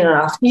cheesy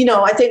enough.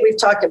 I think we've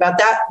talked about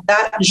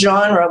that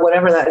genre,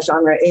 whatever that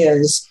genre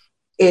is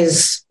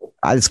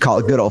I just call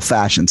it good old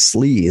fashioned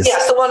sleaze.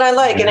 Yes, the one I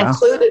like. And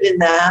included in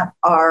that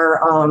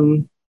are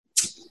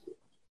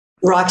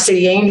Rock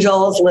City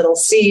Angels, Little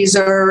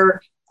Caesar.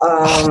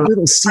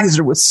 Little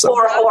Caesar was so.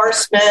 Four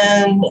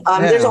Horsemen.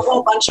 There's a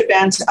whole bunch of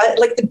bands. I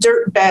like the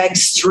Dirtbag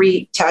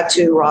Street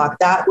tattoo rock.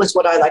 That was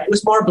what I liked. It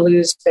was more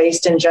blues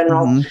based in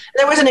general. Mm-hmm.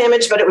 There was an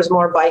image, but it was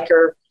more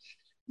biker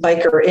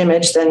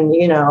image than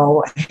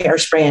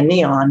Hairspray and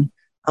Neon.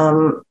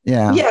 So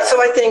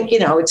I think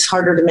it's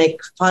harder to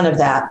make fun of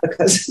that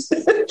because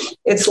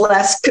it's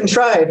less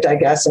contrived, I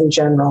guess, in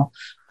general.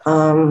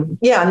 And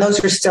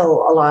those are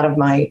still a lot of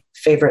my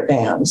favorite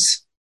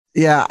bands.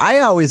 Yeah, I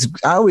always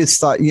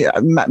thought. Yeah,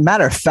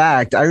 matter of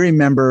fact, I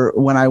remember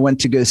when I went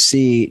to go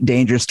see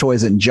Dangerous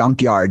Toys and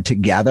Junkyard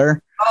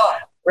together. Oh,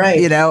 right.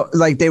 You know,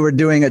 like they were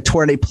doing a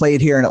tour. They played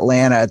here in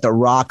Atlanta at the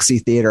Roxy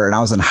Theater, and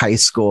I was in high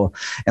school,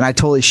 and I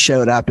totally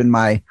showed up in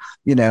my,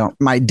 you know,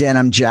 my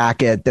denim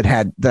jacket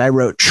that I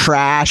wrote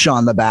 "trash"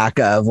 on the back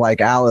of, like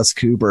Alice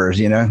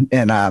Cooper's, you know,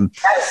 and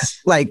Yes.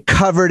 like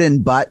covered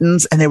in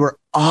buttons, and they were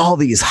all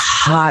these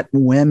hot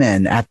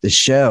women at the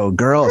show,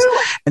 girls,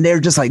 and they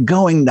were just like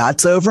going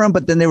nuts over them.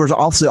 But then there was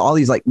also all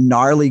these like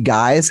gnarly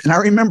guys. And I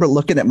remember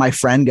looking at my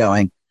friend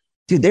going,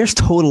 dude, there's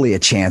totally a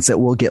chance that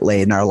we'll get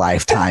laid in our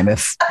lifetime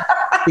if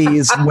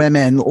these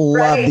women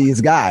love these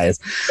guys.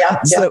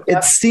 So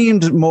it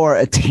seemed more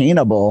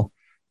attainable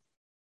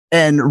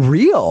and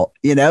real,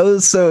 you know?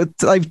 So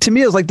it's like, to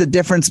me, it was like the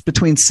difference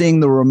between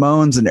seeing the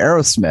Ramones and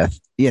Aerosmith,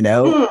 you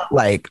know,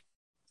 like,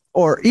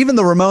 or even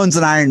the Ramones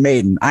and Iron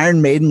Maiden.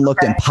 Iron Maiden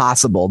looked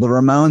impossible. The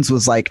Ramones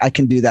was like, I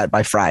can do that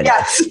by Friday.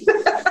 Yes.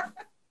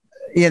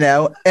 You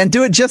know, and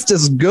do it just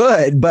as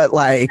good, but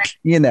like,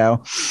 you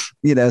know,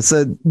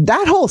 so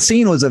that whole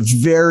scene was a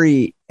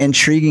very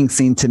intriguing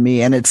scene to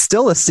me. And it's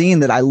still a scene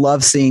that I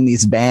love seeing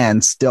these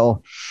bands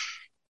still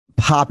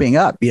popping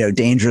up, you know,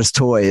 Dangerous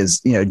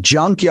Toys, you know,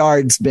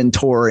 Junkyard's been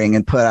touring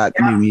and put out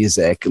new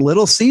music.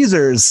 Little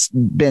Caesar's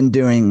been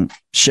doing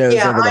shows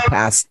over the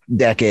past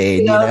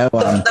decade. Those are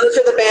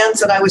the bands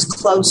that I was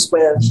close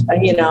with.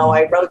 You know,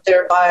 I wrote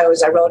their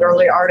bios, I wrote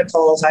early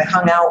articles, I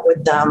hung out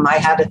with them. I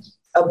had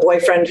a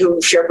boyfriend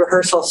who shared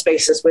rehearsal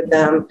spaces with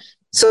them.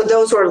 So that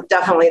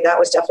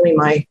was definitely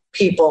my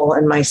people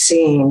and my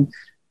scene,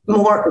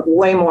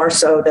 way more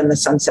so than the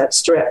Sunset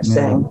Strip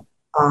thing.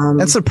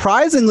 And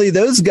surprisingly,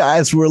 those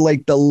guys were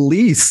like the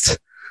least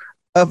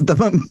of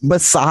the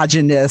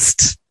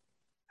misogynist,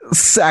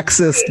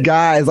 sexist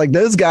guys. Like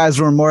those guys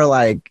were more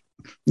like,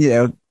 you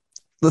know,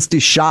 let's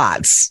do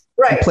shots,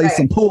 play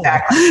some pool,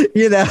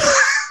 you know.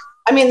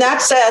 I mean,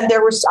 that said,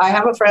 I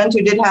have a friend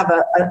who did have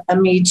a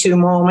Me Too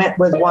moment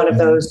with one of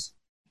those,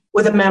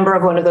 with a member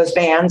of one of those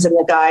bands. And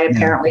the guy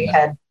apparently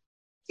had,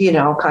 you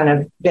know, kind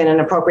of been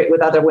inappropriate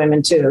with other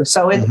women too.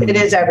 So it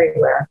is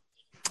everywhere.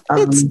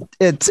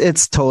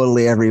 It's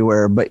totally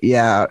everywhere. But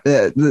yeah,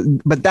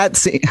 but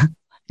that's,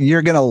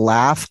 you're going to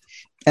laugh,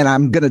 and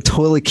I'm going to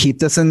totally keep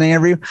this in the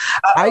interview.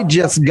 I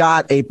just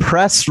got a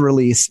press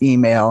release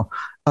email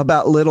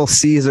about Little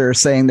Caesar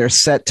saying they're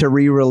set to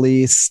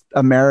re-release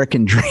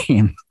American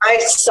Dream. I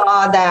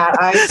saw that.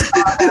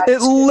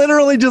 It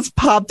literally just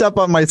popped up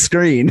on my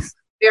screen.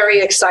 Very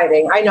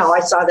exciting. I know. I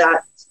saw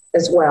that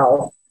as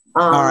well.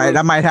 All right.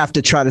 I might have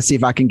to try to see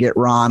if I can get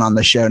Ron on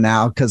the show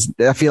now, because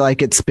I feel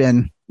like it's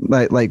been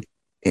like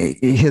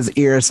his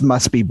ears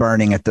must be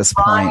burning at this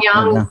point.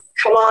 Young,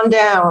 come on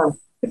down.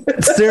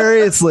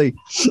 Seriously.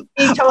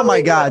 Oh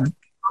my God.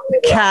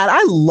 Kat,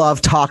 I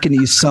love talking to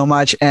you so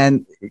much,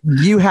 and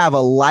you have a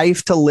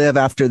life to live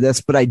after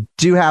this, but I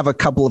do have a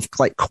couple of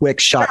like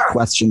quick shot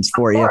questions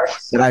for you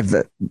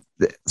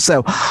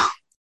so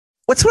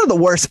what's one of the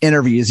worst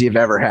interviews you've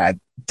ever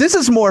had? This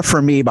is more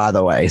for me, by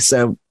the way.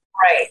 So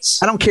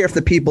I don't care if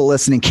the people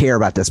listening care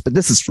about this, but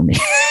this is for me.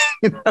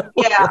 You know?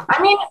 Yeah.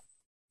 I mean,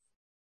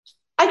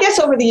 I guess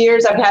over the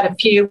years, I've had a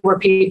few where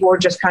people were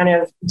just kind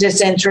of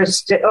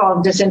disinterested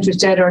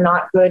or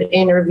not good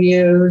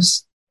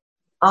interviews.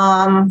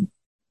 I've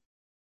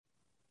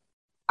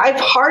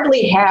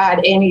hardly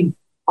had any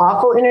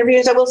awful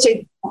interviews. I will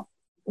say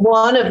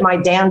one of my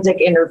Danzig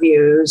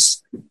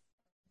interviews,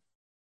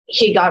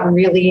 he got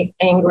really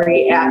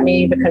angry at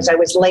me because I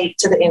was late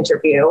to the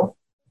interview,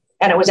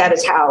 and it was at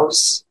his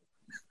house.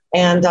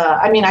 And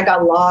I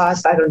got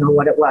lost. I don't know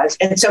what it was.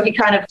 And so he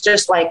kind of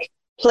just like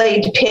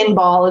played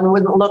pinball and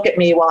wouldn't look at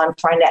me while I'm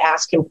trying to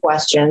ask him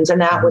questions.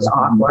 And that was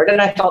awkward.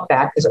 And I felt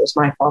bad because it was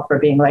my fault for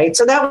being late.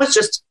 So that was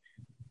just,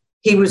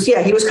 he was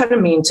kind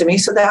of mean to me.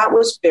 So that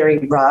was very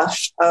rough.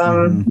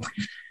 You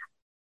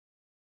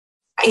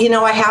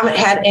know, I haven't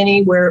had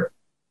any where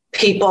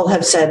people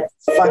have said,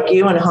 fuck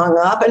you, and hung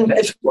up. And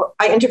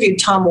I interviewed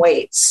Tom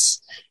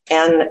Waits,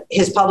 and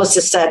his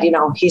publicist said, you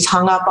know, he's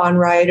hung up on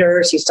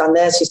writers. He's done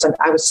this.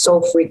 I was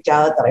so freaked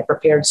out that I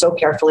prepared so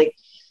carefully.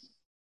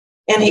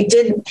 And he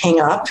didn't hang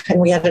up,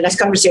 and we had a nice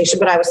conversation,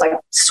 but I was like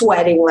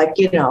sweating, like,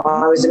 you know,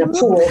 I was in a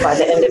pool by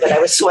the end of it. I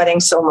was sweating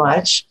so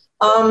much.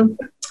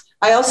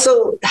 I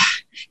also,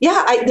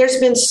 there's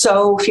been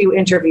so few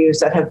interviews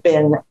that have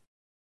been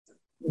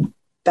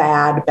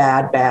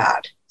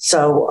bad.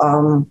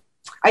 So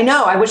I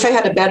know, I wish I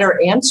had a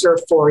better answer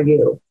for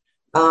you.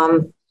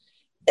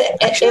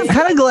 Actually, I'm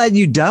kind of glad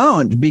you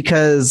don't,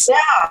 because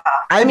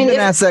I've been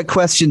asked that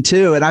question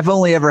too. And I've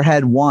only ever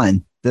had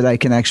one that I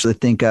can actually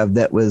think of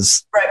that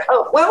was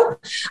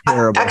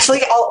terrible.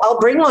 Actually, I'll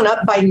bring one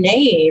up by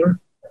name,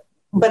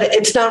 but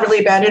it's not really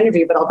a bad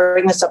interview, but I'll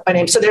bring this up by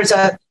name. So there's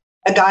a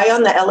guy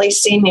on the LA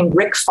scene named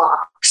Rick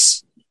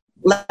Fox,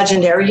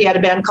 legendary. He had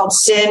a band called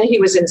Sin. He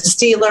was in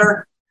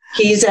Steeler.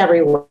 He's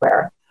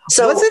everywhere.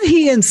 So wasn't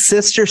he in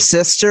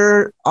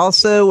Sister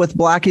also with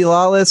Blackie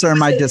Lawless, or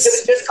am I just? It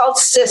was just called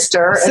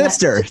Sister.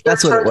 Sister.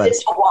 That's what it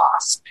was.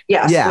 Wasp.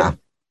 Yes. Yeah.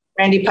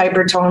 Randy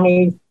Piper,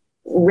 Tony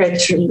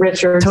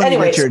Richards. Tony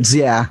Anyways, Richards.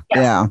 Yeah.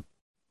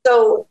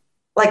 So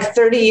like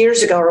 30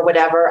 years ago or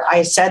whatever,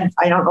 I said,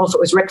 I don't know if it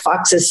was Rick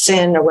Fox's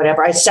Sin or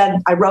whatever.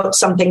 I wrote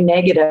something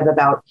negative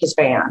about his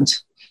band.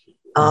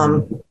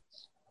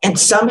 And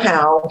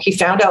somehow he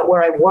found out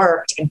where I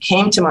worked and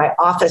came to my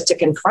office to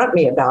confront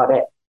me about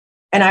it.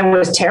 And I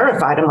was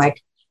terrified. I'm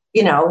like,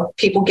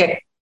 people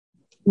get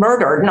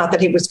murdered. Not that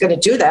he was going to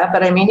do that,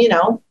 but I mean,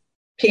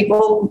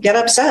 people get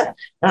upset.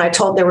 And I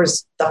told there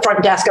was the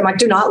front desk. I'm like,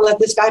 do not let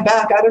this guy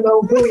back. I don't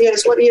know who he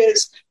is, what he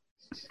is.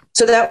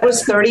 So that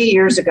was 30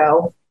 years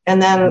ago.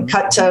 And then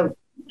cut to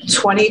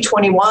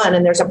 2021.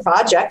 And there's a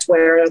project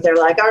where they're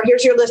like, oh,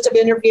 here's your list of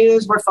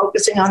interviews. We're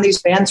focusing on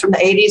these bands from the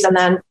 80s. And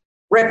then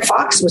Rick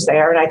Fox was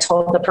there. And I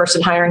told the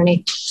person hiring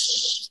me,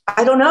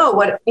 I don't know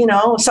what,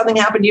 something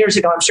happened years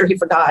ago. I'm sure he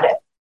forgot it.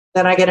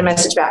 Then I get a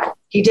message back.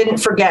 He didn't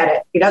forget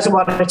it. He doesn't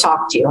want to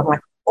talk to you. I'm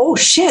like, oh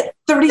shit,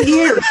 30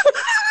 years.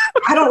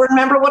 I don't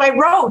remember what I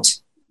wrote.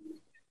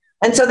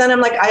 And so then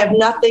I'm like, I have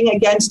nothing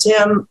against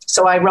him.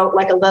 So I wrote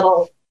like a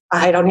little,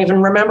 I don't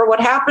even remember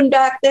what happened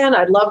back then.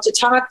 I'd love to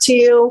talk to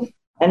you.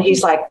 And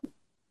he's like,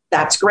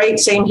 that's great.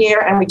 Same here.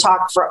 And we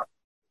talked for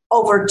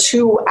over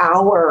 2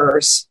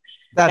 hours.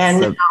 I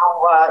don't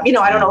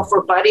know if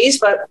we're buddies,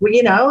 but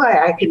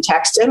I can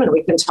text him and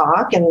we can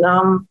talk.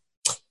 And,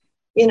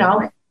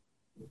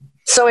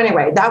 so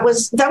anyway, that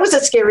was a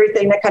scary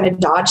thing that kind of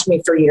dodged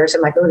me for years.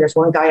 I'm like, oh, there's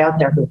one guy out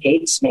there who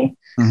hates me.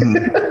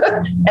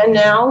 Mm-hmm. And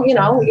now,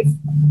 we've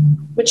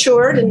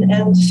matured and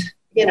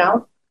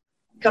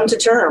come to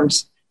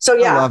terms. So,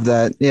 yeah. I love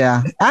that.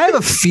 Yeah. I have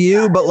a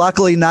few, but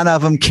luckily none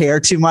of them care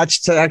too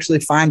much to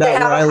actually find out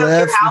where I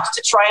live. Your house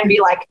to try and be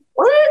like,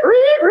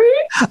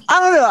 I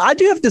don't know. I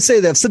do have to say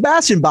that if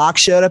Sebastian Bach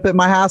showed up at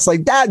my house,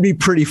 like that'd be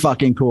pretty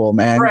fucking cool,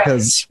 man. Right.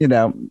 Because,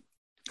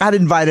 I'd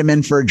invite him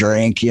in for a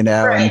drink, right.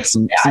 and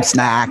some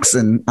snacks,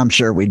 and I'm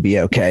sure we'd be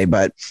okay.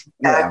 But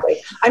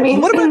exactly. I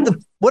mean,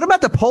 what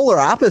about the polar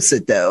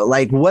opposite though?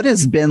 Like what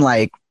has been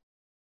like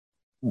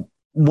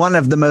one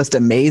of the most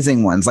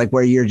amazing ones, like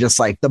where you're just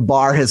like the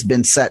bar has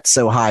been set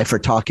so high for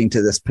talking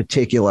to this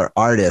particular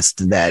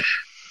artist that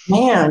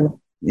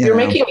you're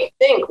making me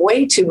think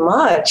way too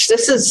much.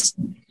 This is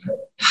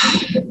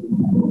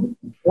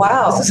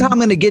wow. This is how I'm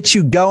going to get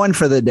you going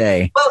for the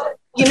day. Well,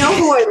 you know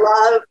who I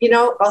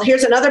love,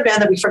 here's another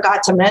band that we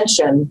forgot to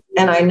mention.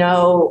 And I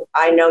know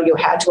you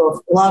had to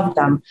have loved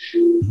them.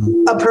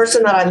 Mm-hmm. A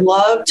person that I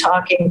loved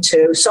talking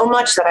to so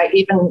much that I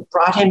even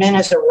brought him in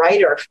as a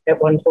writer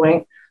at one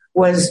point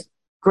was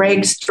Greg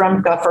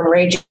Strumka from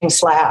Raging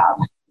Slab.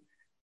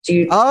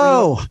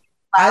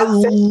 I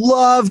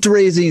loved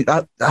Raging.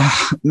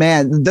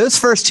 Man, those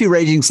first 2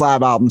 Raging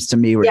Slab albums to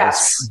me were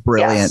just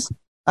brilliant. Yes.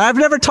 I've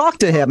never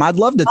talked to him. I'd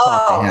love to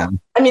talk to him.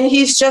 I mean,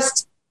 he's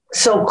just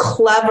so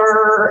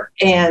clever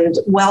and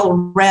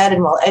well-read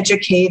and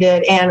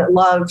well-educated and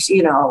loves,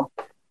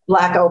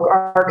 Black Oak,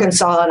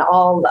 Arkansas and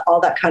all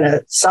that kind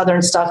of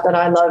Southern stuff that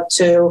I love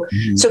too.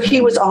 Mm-hmm. So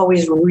he was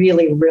always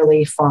really,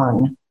 really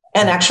fun.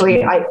 And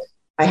actually I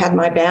had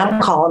my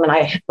band call him and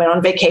I went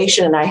on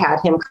vacation and I had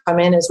him come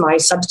in as my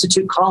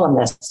substitute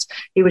columnist.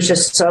 He was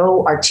just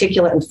so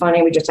articulate and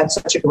funny. We just had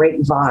such a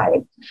great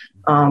vibe.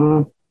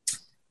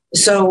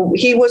 So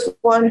he was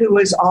one who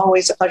was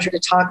always a pleasure to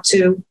talk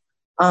to.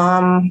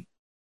 I've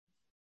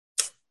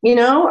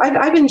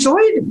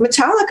enjoyed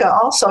Metallica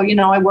also.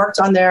 I worked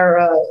on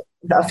their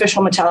the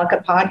official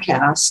Metallica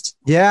podcast.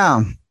 Yeah.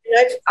 And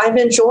I've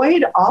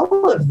enjoyed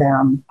all of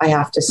them, I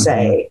have to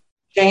say.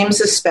 Mm-hmm. James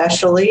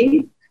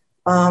especially.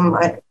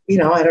 I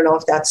don't know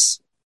if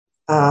that's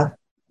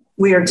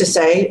weird to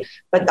say,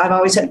 but I've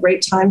always had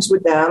great times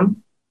with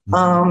them.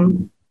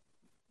 Man,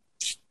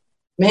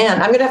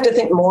 I'm going to have to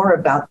think more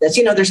about this.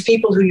 There's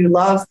people who you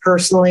love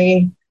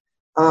personally.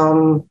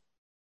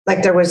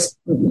 Like there was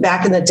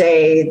back in the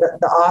day,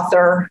 the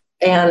author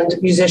and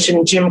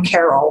musician Jim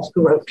Carroll,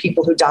 who wrote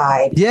People Who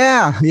Died.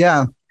 Yeah.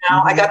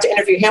 I got to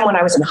interview him when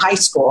I was in high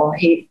school.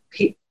 He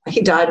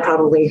died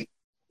probably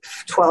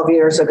 12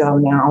 years ago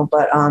now,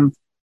 but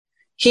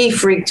he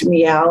freaked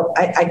me out.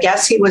 I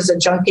guess he was a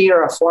junkie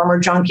or a former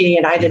junkie,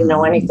 and I didn't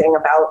know anything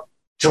about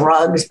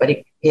drugs, but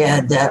he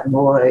had that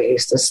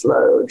voice, the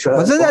slow drug.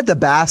 Wasn't that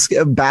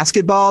the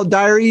Basketball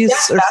Diaries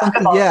or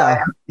something?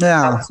 Yeah.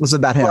 It was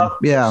about him.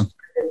 Yeah.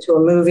 Into a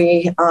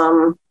movie.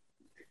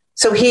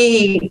 So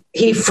he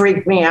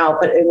freaked me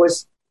out, but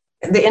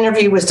the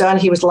interview was done.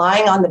 He was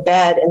lying on the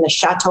bed in the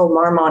Chateau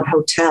Marmont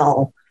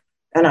Hotel.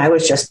 And I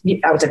was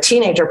a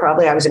teenager,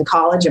 probably. I was in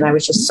college and I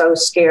was just so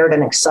scared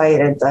and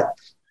excited that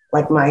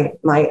like my,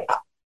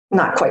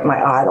 not quite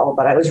my idol,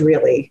 but I was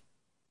really,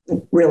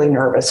 really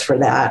nervous for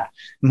that.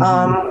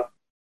 Mm-hmm.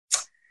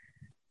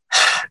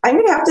 I'm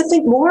going to have to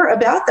think more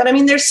about that. I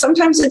mean,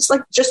 sometimes it's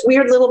like just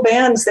weird little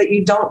bands that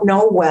you don't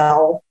know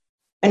well,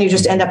 and you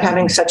just end up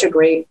having such a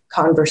great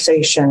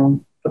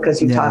conversation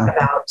because you talk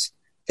about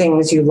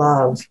things you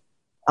love.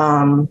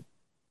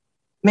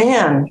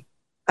 Man,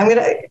 I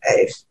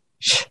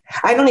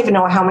don't even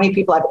know how many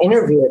people I've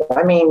interviewed.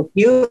 I mean,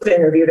 you've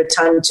interviewed a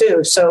ton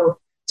too. So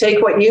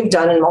take what you've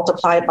done and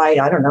multiply it by,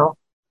 I don't know,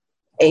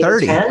 8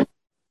 30. or 10.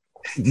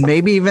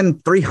 maybe even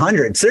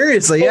 300.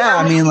 Seriously. Yeah.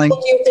 How many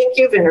people do you think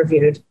you've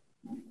interviewed?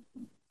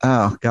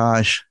 Oh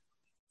gosh.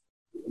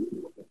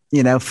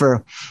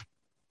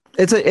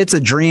 It's a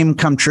dream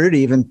come true to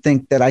even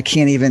think that I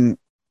can't even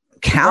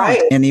count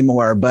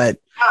anymore. But,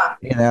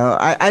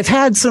 I've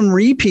had some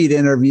repeat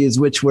interviews,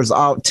 which was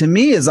to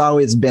me has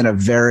always been a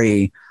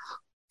very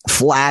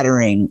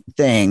flattering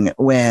thing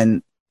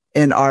when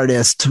an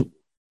artist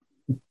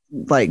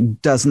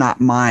does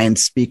not mind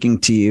speaking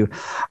to you.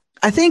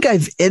 I think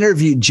I've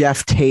interviewed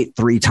Jeff Tate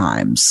 3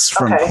 times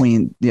from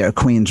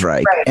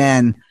Queensryche. Right.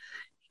 And,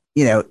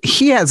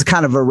 he has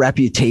kind of a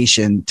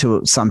reputation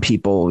to some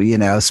people,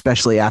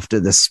 especially after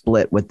the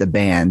split with the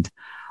band.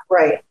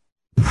 Right.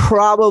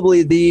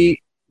 Probably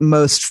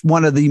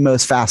one of the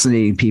most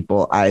fascinating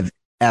people I've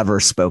ever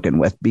spoken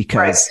with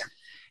because,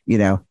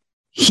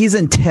 he's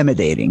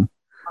intimidating.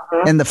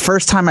 Uh-huh. And the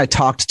first time I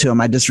talked to him,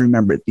 I just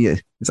remember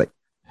he's like,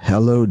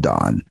 "Hello,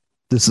 Don.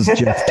 This is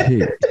Jeff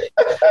Tate.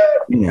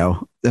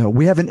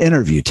 We have an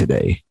interview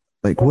today.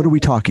 Like, what are we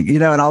talking?"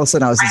 And all of a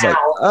sudden I was just like,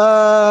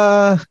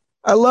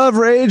 I love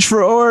Rage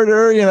for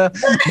Order,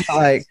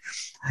 like.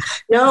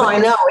 No, I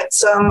know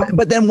it's.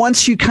 But then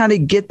once you kind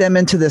of get them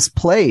into this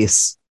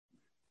place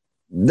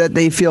that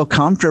they feel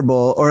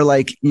comfortable, or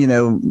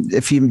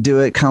if you do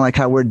it kind of like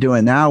how we're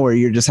doing now, where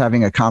you're just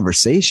having a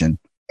conversation.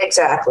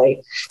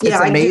 Exactly. It's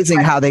amazing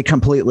how they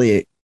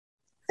completely.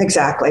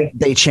 Exactly.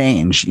 They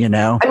change, I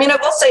mean, I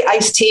will say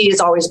Ice-T has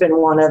always been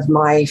one of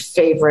my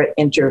favorite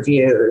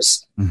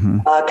interviews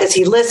because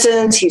he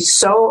listens. He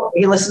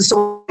listens to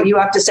what you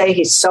have to say.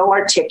 He's so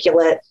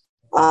articulate,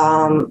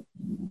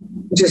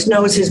 just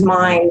knows his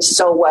mind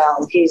so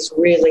well. He's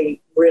really,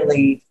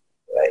 really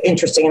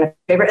interesting and a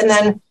favorite. And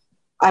then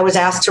I was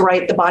asked to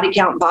write the Body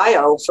Count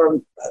bio for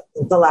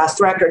the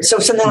last record. So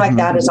something like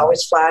that is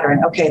always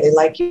flattering. Okay, they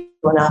like you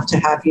enough to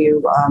have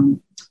you,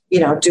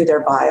 do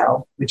their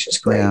bio, which is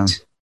great. Yeah.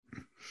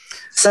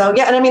 So,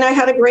 and I mean, I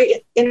had a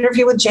great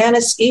interview with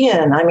Janis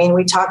Ian. I mean,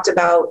 we talked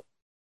about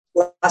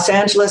Los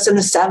Angeles in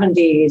the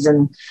 70s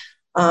and,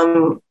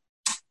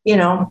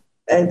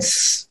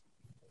 it's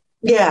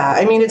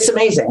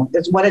amazing.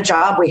 It's what a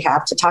job we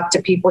have to talk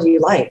to people you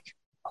like.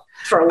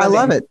 I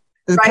love it.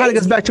 It kind of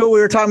goes back to what we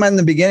were talking about in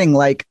the beginning.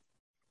 Like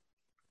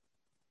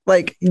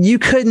you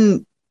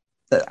couldn't,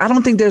 I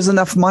don't think there's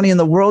enough money in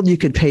the world you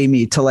could pay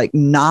me to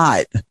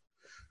not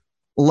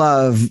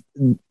love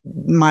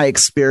my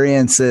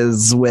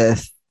experiences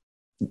with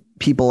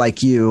people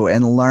like you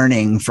and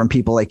learning from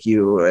people like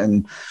you.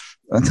 And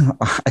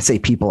I say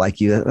people like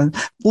you,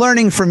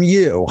 learning from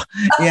you,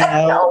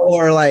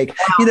 or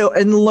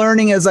and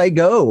learning as I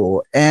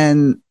go.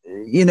 And,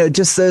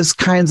 just those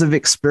kinds of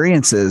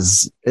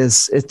experiences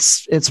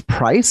it's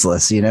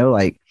priceless,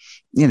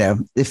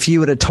 if you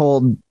would have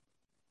told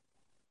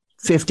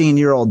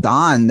 15-year-old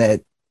Don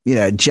that,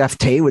 Jeff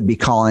Tate would be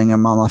calling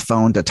him on the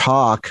phone to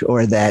talk,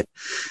 or that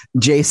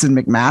Jason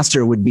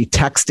McMaster would be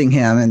texting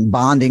him and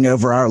bonding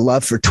over our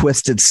love for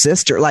Twisted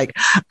Sister. Right.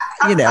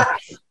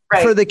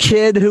 For the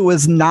kid who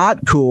was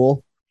not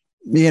cool,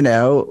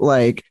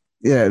 I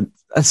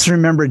just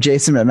remember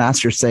Jason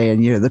McMaster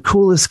saying, the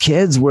coolest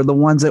kids were the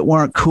ones that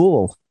weren't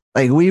cool.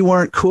 Like, we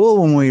weren't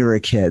cool when we were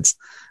kids.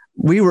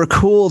 We were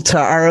cool to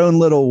our own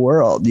little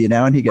world,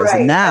 and he goes,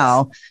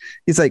 now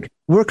he's like,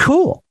 we're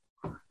cool,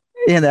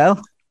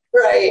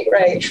 Right.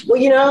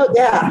 Well,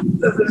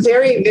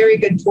 very, very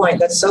good point.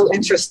 That's so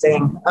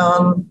interesting.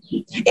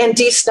 And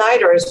Dee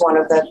Snider is one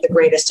of the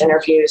greatest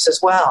interviews as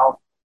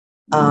well.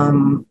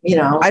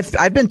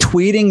 I've been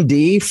tweeting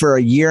Dee for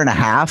a year and a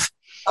half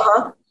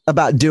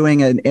about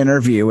doing an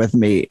interview with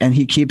me, and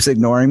he keeps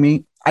ignoring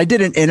me. I did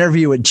an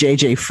interview with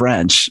JJ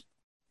French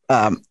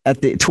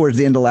towards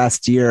the end of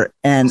last year,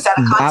 and was that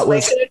a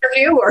consolation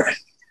interview or?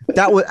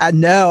 That was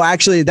no,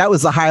 actually, that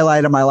was the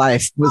highlight of my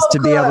life was to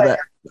be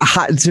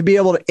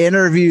able to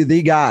interview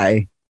the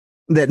guy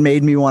that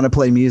made me want to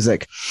play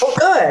music. Oh,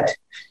 good.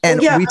 And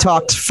we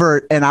talked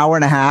for an hour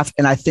and a half,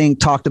 and I think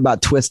talked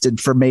about Twisted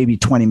for maybe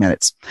 20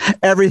 minutes.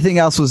 Everything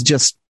else was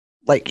just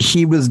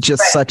he was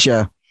just such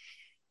a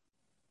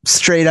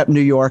straight up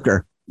New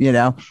Yorker,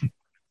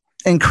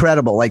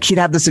 incredible. He'd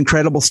have this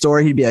incredible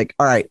story. He'd be like,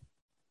 all right,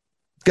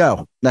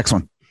 go next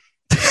one.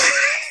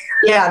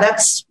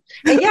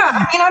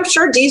 I'm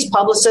sure Dee's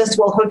publicist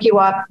will hook you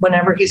up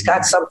whenever he's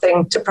got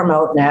something to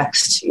promote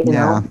next,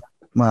 know?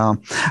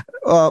 Well,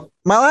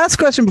 my last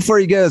question before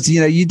you go is,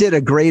 you did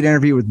a great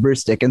interview with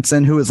Bruce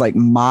Dickinson, who is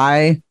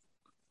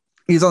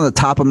he's on the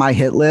top of my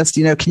hit list.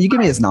 Can you give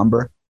me his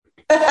number?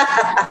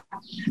 I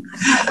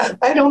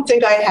don't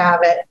think I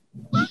have it.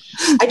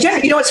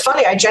 It's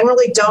funny. I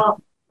generally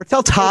don't. Or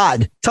tell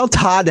Todd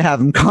to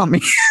have him call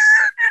me.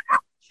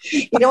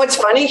 It's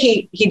funny.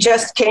 He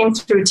just came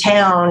through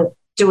town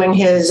doing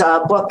his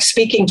book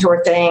speaking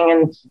tour thing.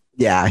 And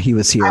he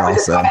was here I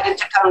was also. invited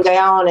to come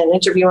down and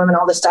interview him and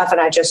all this stuff.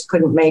 And I just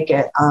couldn't make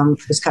it.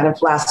 It was kind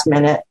of last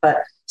minute, but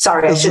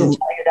sorry, I shouldn't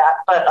tell you that,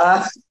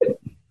 but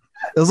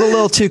it was a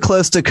little too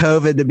close to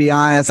COVID, to be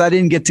honest. I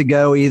didn't get to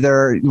go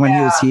either when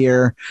he was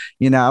here.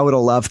 I would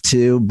have loved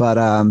to, but,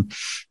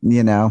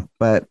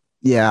 but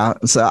Yeah.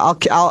 So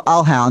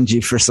I'll hound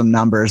you for some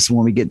numbers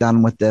when we get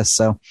done with this.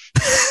 So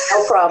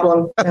no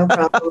problem. No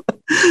problem.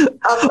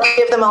 I'll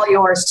give them all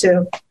yours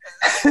too.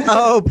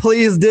 Oh,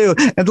 please do.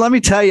 And let me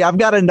tell you, I've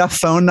got enough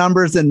phone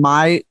numbers in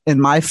my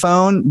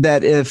phone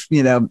that if,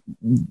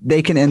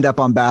 they can end up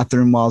on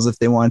bathroom walls if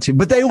they want to,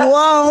 but they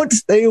won't.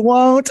 They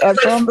won't. I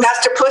promise.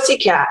 Pastor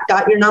Pussycat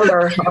got your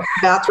number off the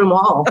bathroom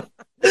wall.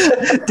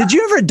 Did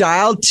you ever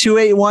dial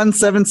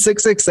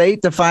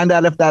 281-7668 to find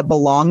out if that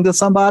belonged to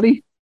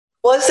somebody?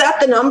 Was that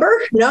the number?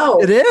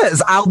 No. It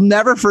is. I'll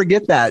never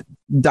forget that.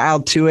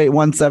 Dial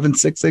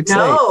 281-7668.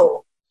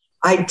 No,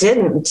 I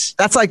didn't.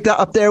 That's like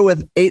up there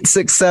with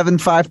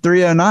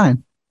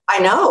 867-5309. I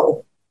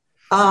know.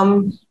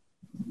 And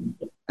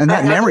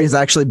that memory is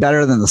actually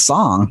better than the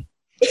song.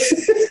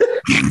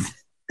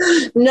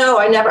 No,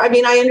 I never. I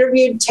mean, I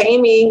interviewed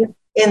Tammy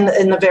in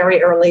the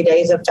very early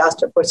days of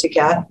Pastor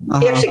Pussycat.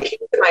 He actually came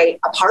to my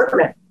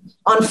apartment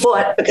on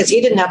foot because he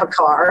didn't have a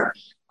car.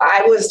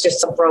 I was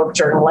just a broke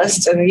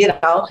journalist. And, here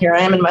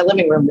I am in my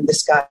living room with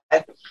this guy.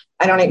 I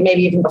don't think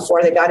maybe even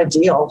before they got a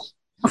deal.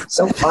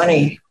 So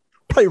funny.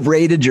 Probably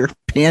raided your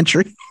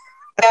pantry.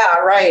 Yeah,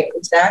 right.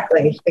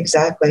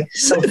 Exactly.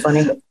 So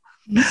funny.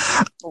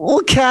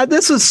 Well, Kat,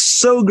 this was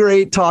so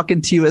great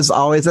talking to you as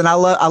always. And I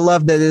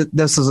love that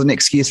this was an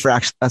excuse for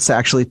us to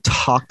actually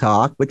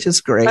talk, which is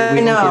great. I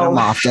we know. don't get them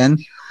often.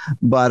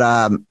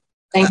 But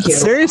thank you.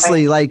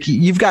 Seriously, like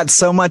you've got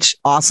so much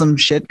awesome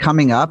shit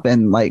coming up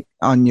and like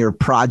on your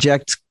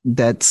project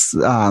that's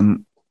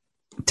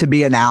to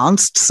be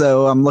announced.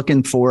 So I'm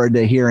looking forward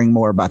to hearing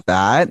more about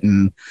that.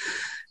 And,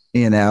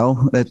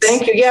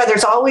 thank you. Yeah,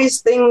 there's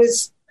always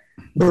things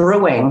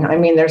brewing. I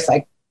mean, there's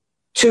like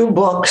 2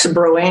 books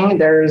brewing.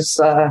 There's,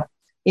 I'm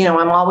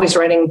always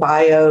writing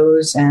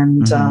bios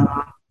and,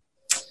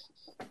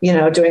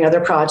 doing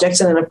other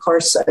projects. And then of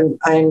course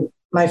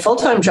my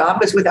full-time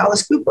job is with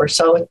Alice Cooper.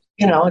 So,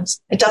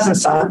 it doesn't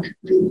suck.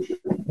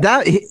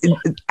 I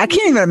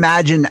can't even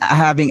imagine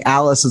having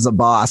Alice as a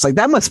boss. Like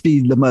that must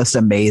be the most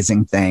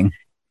amazing thing.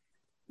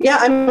 Yeah.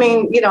 I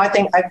mean, I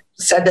think I've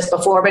said this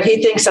before, but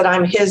he thinks that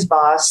I'm his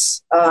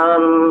boss.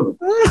 Either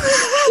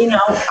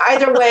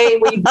way,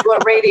 we do a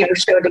radio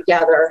show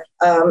together.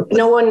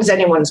 No one's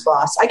anyone's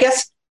boss. I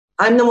guess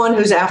I'm the one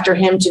who's after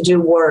him to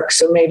do work.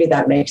 So maybe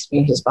that makes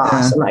me his boss.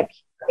 Yeah. I'm like,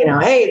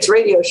 hey, it's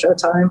radio show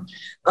time.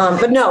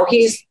 But no,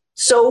 he's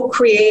so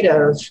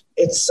creative.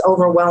 It's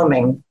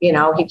overwhelming. He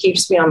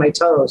keeps me on my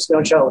toes.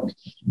 No joke.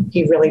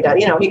 He really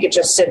does. He could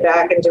just sit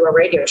back and do a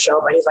radio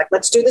show, but he's like,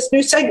 let's do this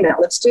new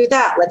segment. Let's do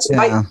that. Let's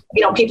invite,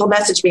 people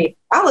message me.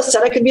 Alice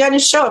said I could be on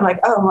his show. I'm like,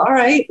 oh, all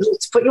right,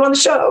 let's put you on the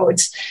show.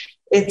 It's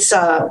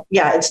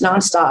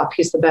nonstop.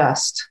 He's the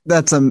best.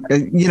 That's,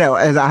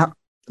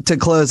 to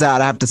close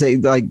out, I have to say,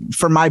 like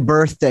for my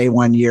birthday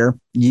one year,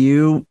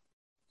 you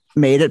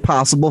made it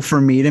possible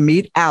for me to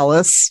meet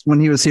Alice when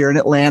he was here in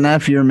Atlanta,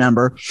 if you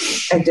remember.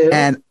 I do.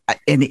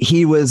 And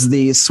he was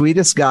the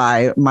sweetest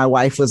guy. My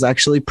wife was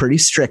actually pretty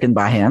stricken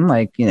by him.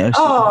 Like,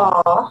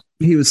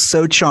 he was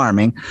so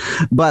charming.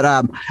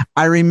 But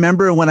I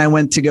remember when I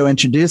went to go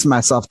introduce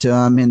myself to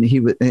him and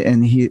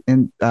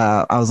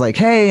I was like,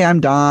 hey, I'm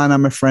Don.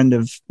 I'm a friend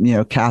of,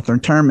 Catherine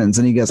Termins.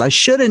 And he goes, I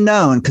should have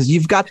known because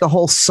you've got the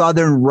whole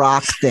Southern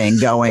rock thing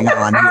going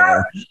on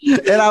here.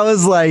 And I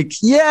was like,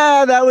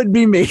 yeah, that would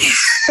be me.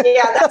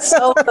 Yeah, that's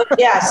so,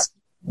 yes.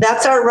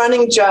 That's our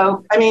running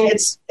joke. I mean,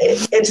 it's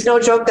no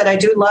joke that I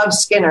do love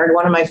Skynyrd,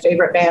 one of my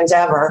favorite bands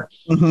ever.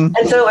 Mm-hmm.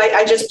 And so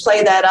I just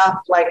play that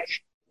up. Like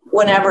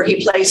whenever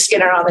he plays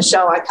Skynyrd on the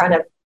show, I kind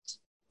of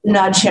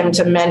nudge him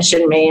to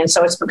mention me. And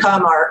so it's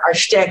become our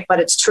shtick, but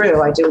it's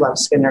true. I do love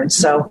Skynyrd.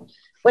 So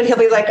when he'll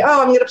be like,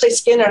 oh, I'm going to play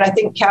Skynyrd, I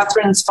think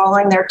Catherine's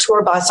following their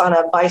tour bus on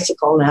a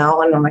bicycle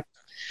now. And I'm like,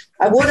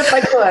 I would if I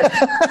could.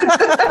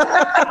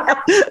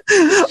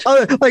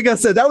 Like I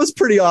said, that was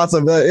pretty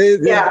awesome.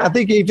 I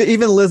think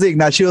even Lizzie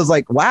Ignatius, she was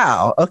like,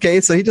 wow, okay,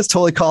 so he just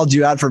totally called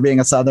you out for being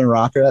a Southern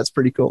rocker. That's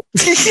pretty cool.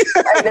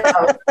 I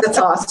know. That's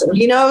awesome.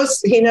 He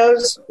knows,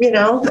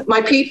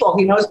 my people.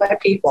 He knows my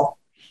people.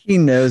 He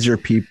knows your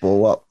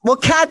people. Well,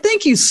 Kat,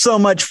 thank you so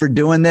much for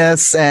doing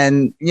this.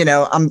 And,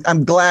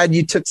 I'm glad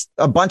you took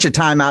a bunch of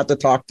time out to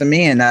talk to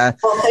me. And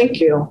well, thank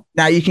you.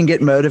 Now you can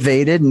get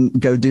motivated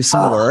and go do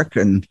some work.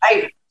 And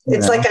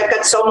it's like I've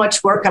got so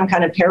much work. I'm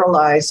kind of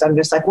paralyzed. I'm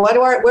just like,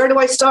 where do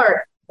I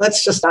start?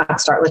 Let's just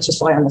not start. Let's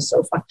just lie on the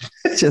sofa.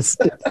 Just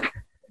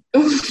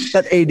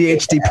that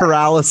ADHD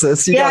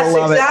paralysis. You gotta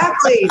love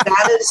exactly.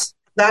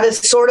 That is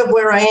sort of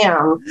where I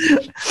am.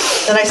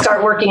 Then I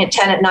start working at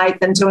 10 at night,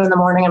 then 2 in the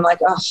morning. I'm like,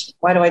 oh,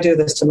 why do I do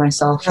this to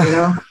myself?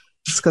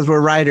 It's because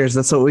we're writers.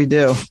 That's what we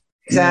do.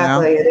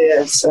 Exactly. It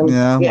is. And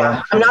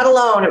well. I'm not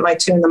alone at my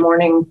 2 in the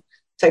morning.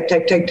 Type.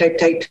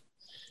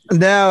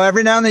 No,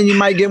 every now and then you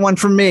might get one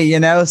from me,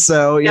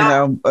 so,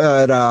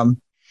 but,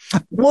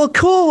 well,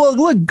 cool. Well,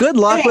 look, good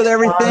luck with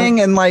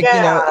everything. And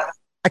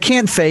I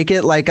can't fake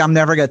it. Like, I'm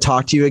never going to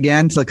talk to you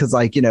again. Because,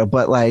 like,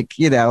 but like,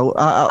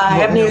 I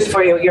have news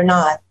for you. You're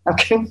not.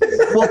 Okay.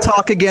 We'll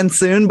talk again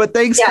soon. But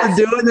thanks for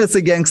doing this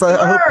again. Because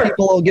I hope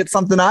people will get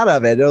something out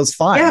of it. It was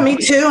fun. Yeah, me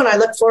too. And I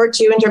look forward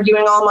to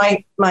interviewing all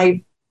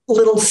my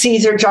little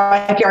Caesar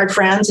Junkyard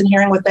friends and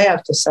hearing what they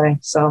have to say.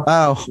 So.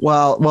 Oh,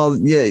 well,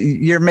 yeah,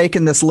 you're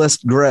making this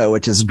list grow,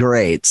 which is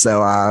great.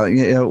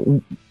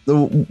 So,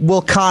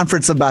 we'll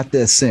conference about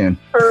this soon.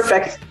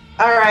 Perfect.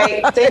 All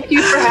right. Thank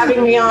you for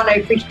having me on. I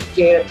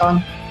appreciate it,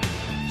 Don.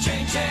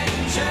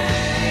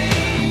 Change.